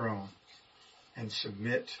the throne and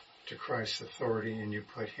submit to Christ's authority, and you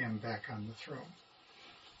put him back on the throne.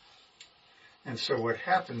 And so what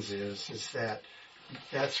happens is that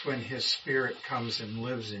that's when his spirit comes and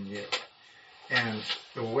lives in you. And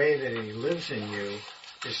the way that he lives in you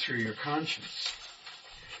is through your conscience.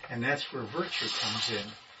 And that's where virtue comes in,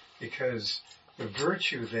 because the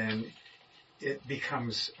virtue then, it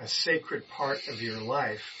becomes a sacred part of your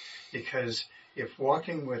life, because if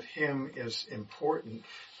walking with him is important,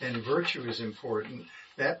 then virtue is important.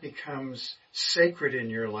 That becomes sacred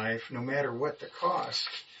in your life no matter what the cost.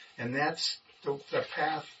 And that's the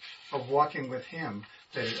path of walking with him,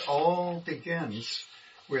 that it all begins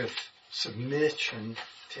with submission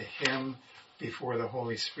to him before the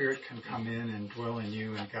Holy Spirit can come in and dwell in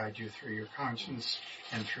you and guide you through your conscience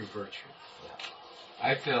and through virtue.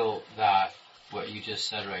 I feel that what you just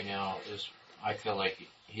said right now is, I feel like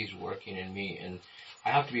he's working in me, and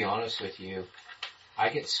I have to be honest with you, I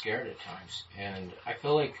get scared at times, and I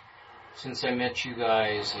feel like since I met you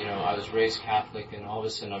guys, I was raised Catholic, and all of a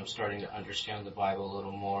sudden I'm starting to understand the Bible a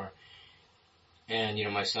little more. And,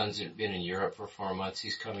 my son's been in Europe for 4 months.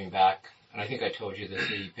 He's coming back. And I think I told you this,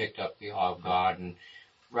 that he picked up the awe of God. And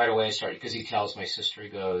right away I started, because he tells my sister, he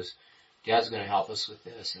goes, Dad's going to help us with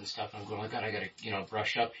this and stuff. And I'm going, oh God, I got to,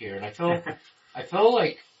 brush up here. And I feel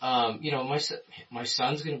like, my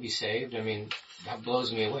son's going to be saved. I mean, that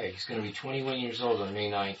blows me away. He's going to be 21 years old on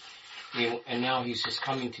May 9th. And now he's just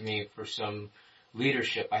coming to me for some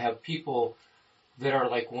leadership. I have people that are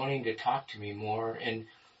like wanting to talk to me more, and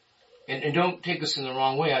don't take this in the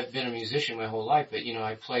wrong way. I've been a musician my whole life, but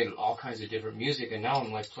I played all kinds of different music, and now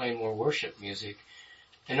I'm like playing more worship music,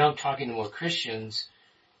 and now I'm talking to more Christians,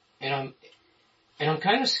 and I'm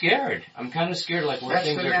kind of scared. I'm kind of scared, like where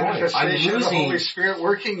things are going. I'm losing the Holy Spirit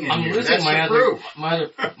working in you. I'm losing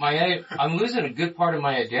I'm losing a good part of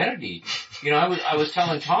my identity. I was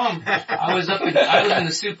telling Tom, I was in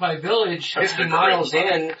the Supai village, 50 miles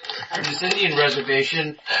in this Indian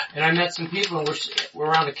reservation, and I met some people, and we're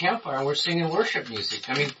around a campfire, and we're singing worship music.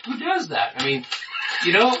 I mean, who does that? I mean,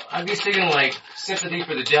 I'd be singing like Sympathy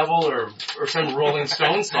for the Devil or some Rolling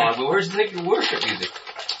Stones song, but we're singing worship music.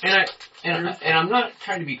 And I'm not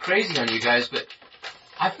trying to be crazy on you guys, but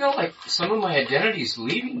I feel like some of my identity is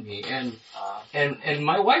leaving me, and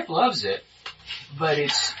my wife loves it, but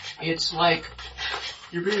it's like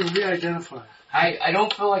you're being re-identified. I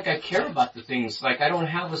don't feel like I care about the things, like I don't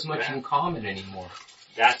have as much in common anymore.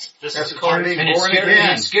 That's called being born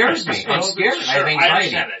again. It scares me. I'm scared. I have anxiety. I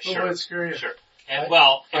understand that. Sure. It's scary. Sure. And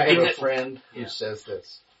I have a friend who says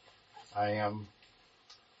this. I am,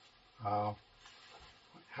 how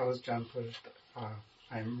does John put it?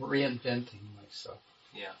 I'm reinventing myself.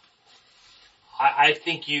 Yeah. I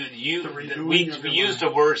think we used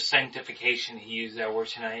the word sanctification. He used that word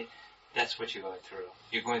tonight. That's what you're going through.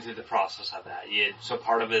 You're going through the process of that. So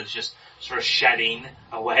part of it is just sort of shedding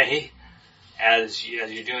away as you're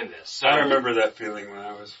doing this. So I remember that feeling when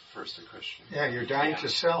I was first a Christian. Yeah, you're dying to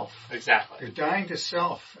self. Exactly. You're dying to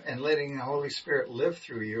self and letting the Holy Spirit live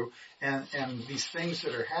through you. And these things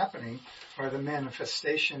that are happening are the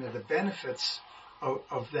manifestation of the benefits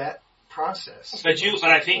of that process. But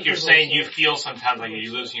I think you're saying you feel sometimes like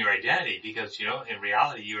you're losing your identity because, in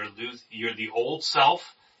reality, you're the old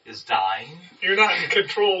self is dying. You're not in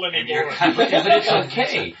control anymore. But it's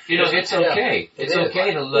okay. It's okay. It's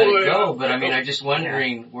okay to let it go. But I mean, I'm just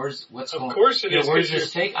wondering where's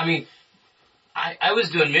this take? I mean, I was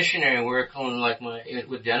doing missionary work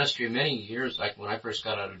with dentistry many years, like when I first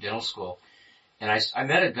got out of dental school. And I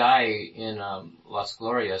met a guy in Las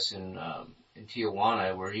Glorias in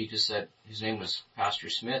Tijuana where he just said, his name was Pastor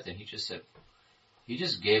Smith, and he just said, he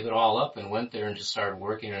just gave it all up and went there and just started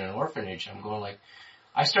working in an orphanage. I'm going like,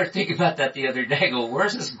 I started thinking about that the other day. I go,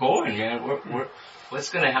 where's this going, man? What's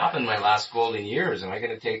going to happen in my last golden years? Am I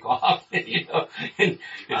going to take off? And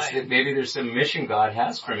maybe there's some mission God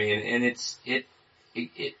has for me,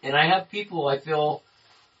 and I have people. I feel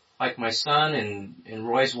like my son and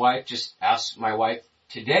Roy's wife just asked my wife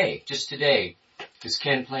today, is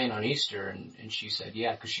Ken playing on Easter? And she said,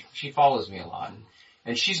 yeah, because she follows me a lot,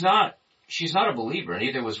 and she's not a believer, and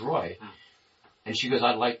neither was Roy. And she goes,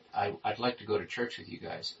 I'd like to go to church with you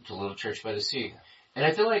guys, to Little Church by the Sea. And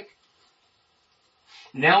I feel like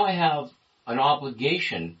now I have an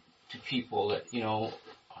obligation to people that,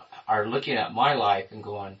 are looking at my life and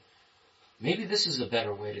going, maybe this is a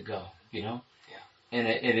better way to go, you know? Yeah. And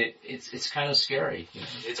it's kind of scary. You know?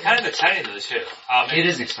 It's kind of exciting though too. It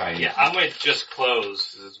is exciting. Yeah, I'm going to just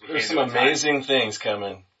close. There's some amazing things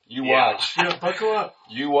coming. You watch. Yeah, buckle up.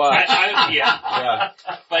 You watch. Yeah.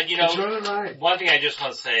 But you know, Enjoy the ride. one thing I just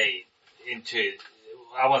want to say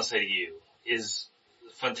to you is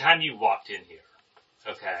from the time you walked in here,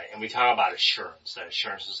 okay, and we talk about assurance, that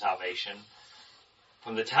assurance of salvation.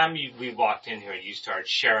 From the time we walked in here and you started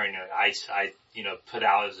sharing it, I put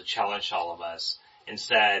out as a challenge to all of us and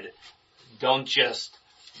said, don't just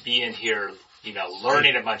be in here,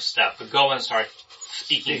 learning a bunch of stuff, but go and start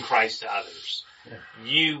speaking Christ to others. Yeah.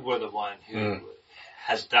 You were the one who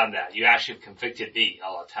has done that. You actually have convicted me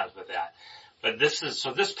a lot of times with that. But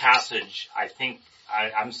this passage, I think,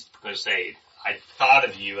 I'm going to say, I thought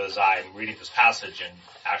of you as I'm reading this passage, and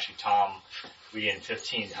actually Tom reading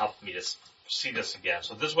 15 helped me to see this again.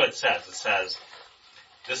 So this is what it says. It says,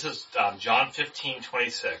 this is John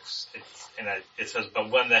 15:26. It says, but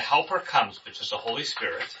when the Helper comes, which is the Holy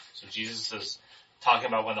Spirit, so Jesus is talking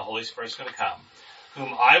about when the Holy Spirit is going to come,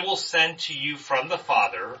 whom I will send to you from the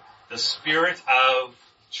Father, the Spirit of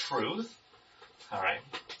truth, all right,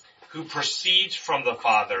 who proceeds from the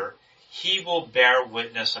Father, he will bear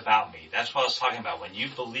witness about me. That's what I was talking about. When you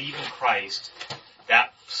believe in Christ,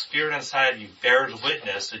 that Spirit inside of you bears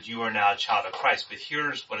witness that you are now a child of Christ. But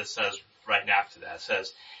here's what it says right after that. It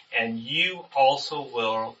says, and you also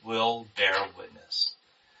will bear witness.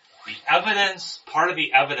 The evidence, part of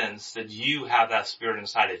the evidence that you have that Spirit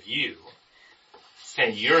inside of you,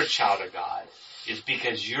 saying you're a child of God, is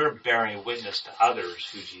because you're bearing witness to others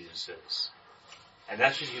who Jesus is. And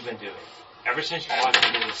that's what you've been doing. Ever since you walked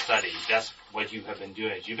into the study, that's what you have been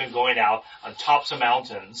doing. You've been going out on tops of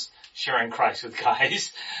mountains, sharing Christ with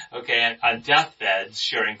guys, okay, and on deathbeds,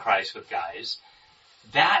 sharing Christ with guys.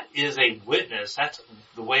 That is a witness. That's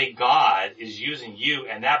the way God is using you,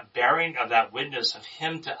 and that bearing of that witness of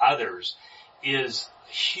Him to others is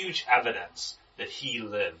huge evidence that He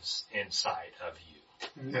lives inside of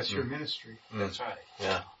you. That's your ministry. That's right.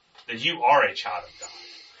 Yeah. That you are a child of God.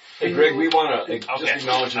 Hey Greg, we want to just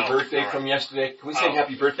acknowledge your birthday right. from yesterday. Can we say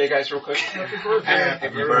happy birthday, guys, real quick? Happy birthday. Happy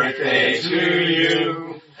birthday to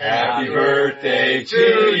you. Happy birthday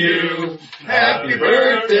to you. Happy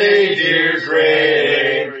birthday, dear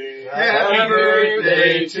Greg. Happy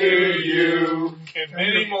birthday to you. And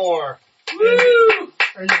many more. Woo!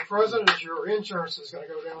 And your present is your insurance is going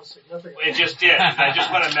to go down significantly. It just did. I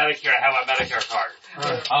just went on Medicare. I have my Medicare card.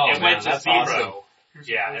 It went to zero. Awesome.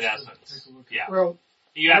 Yeah, in essence. Yeah. Well,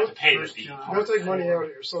 You have to pay the fee. they'll take money out of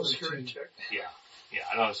your Social Security check. Yeah.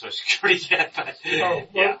 I don't have Social Security yet, but Oh, yeah.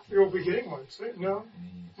 well, you'll be getting one soon. No?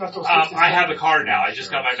 Not till 67. I have the card now. I just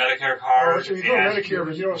got my Medicare Oh, card. so you go and Medicare,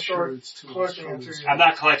 but you don't start collecting until I'm you're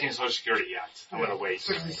not collecting Social Security yet. I'm going to wait.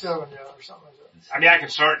 67 now or something like that. I mean, I can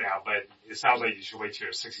start now, but it sounds like you should wait till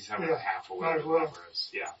you're 67 and a half or might as whatever well. the number is.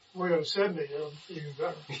 Yeah. We have 70, even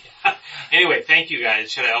better. Anyway, thank you guys.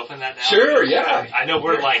 Should I open that now? Sure, yeah. I know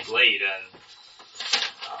we're like late and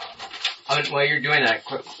While you're doing that,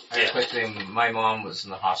 Yeah. quick thing, my mom was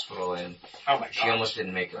in the hospital and oh my she gosh. almost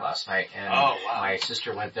didn't make it last night. And Oh, wow. my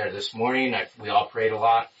sister went there this morning. We all prayed a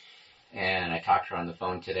lot, and I talked to her on the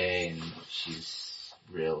phone today, and she was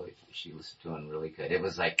doing really good. It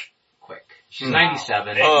was like quick. She's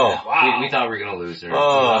 97. Oh. Wow. We thought we were going to lose her. Oh. We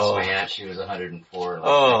lost my aunt. She was 104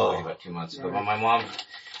 about 2 months ago. But my mom,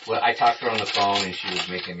 I talked to her on the phone, and she was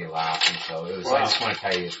making me laugh, and so it was. I just want to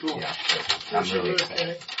tell you, I'm really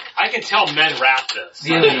excited. I can tell men rap this.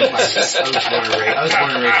 The Inland Empire. I was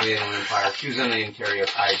born and raised in the Inland Empire. She was in the Ontario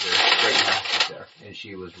Kaiser, right now she's there. And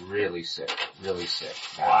she was really sick.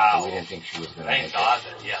 Wow. We didn't think she was going to Thank make God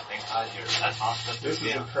thank God that's awesome. This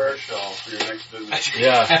is a prayer shawl for your next visit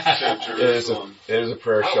Yeah. to Jerusalem. It is a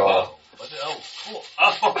prayer Oh, shawl. whoa. Cool.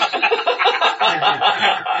 Oh.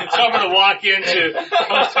 So I'm going to walk into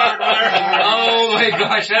Coast Hardware. Oh my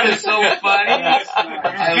gosh, that is so funny.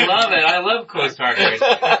 I love it. I love Coast Hardware.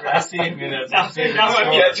 I see him in a Yeah,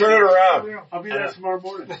 turn it around. I'll be there tomorrow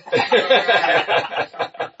morning.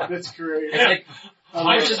 That's great. It's like, how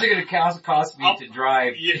much is it going to cost me to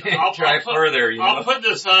drive drive further? I'll put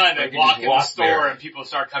this on I and can walk just in the walk store there. and people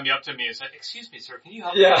start coming up to me and say, excuse me, sir, can you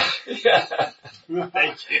help me? Yeah.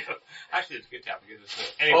 Thank you. Actually, it's a good time to get this thing.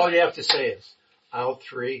 Anyway. All you have to say is aisle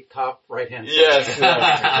 3, top right hand side. Yes,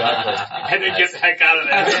 exactly. And then get the heck out of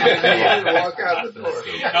there. And walk out the door.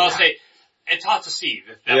 And I'll say, and talk to Steve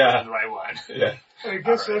if that was the right one. Yeah. Hey, good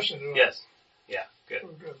All right. session. Yes. Yeah, good. Oh,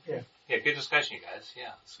 good. Yeah, good discussion, you guys.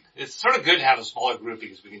 Yeah. It's sort of good to have a smaller group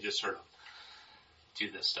because we can just sort of do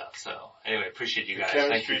this stuff. So, anyway, appreciate you The guys.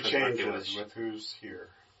 Thank chemistry you for the birthday changes wish. with who's here.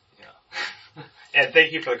 Yeah. And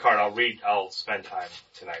thank you for the card. I'll spend time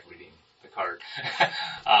tonight reading the card.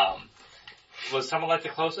 Would someone like to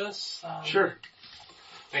close us? Sure.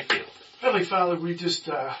 Thank you. Heavenly Father, we just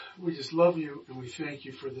love you, and we thank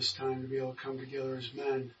you for this time to be able to come together as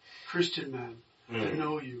men, Christian men, to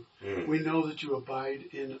know you. We know that you abide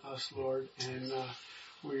in us, Lord, and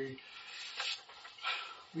we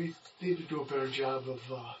need to do a better job of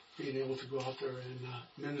being able to go out there and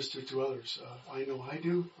minister to others. I know I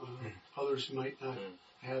do. Others might not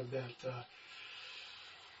have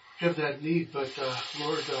that need, but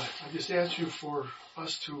Lord, I just ask you for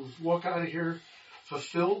us to walk out of here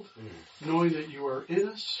fulfilled, knowing that you are in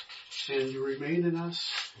us and you remain in us.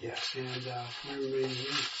 Yes. And we remain in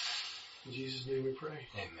you. In Jesus' name we pray.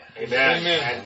 Amen. Amen. Amen.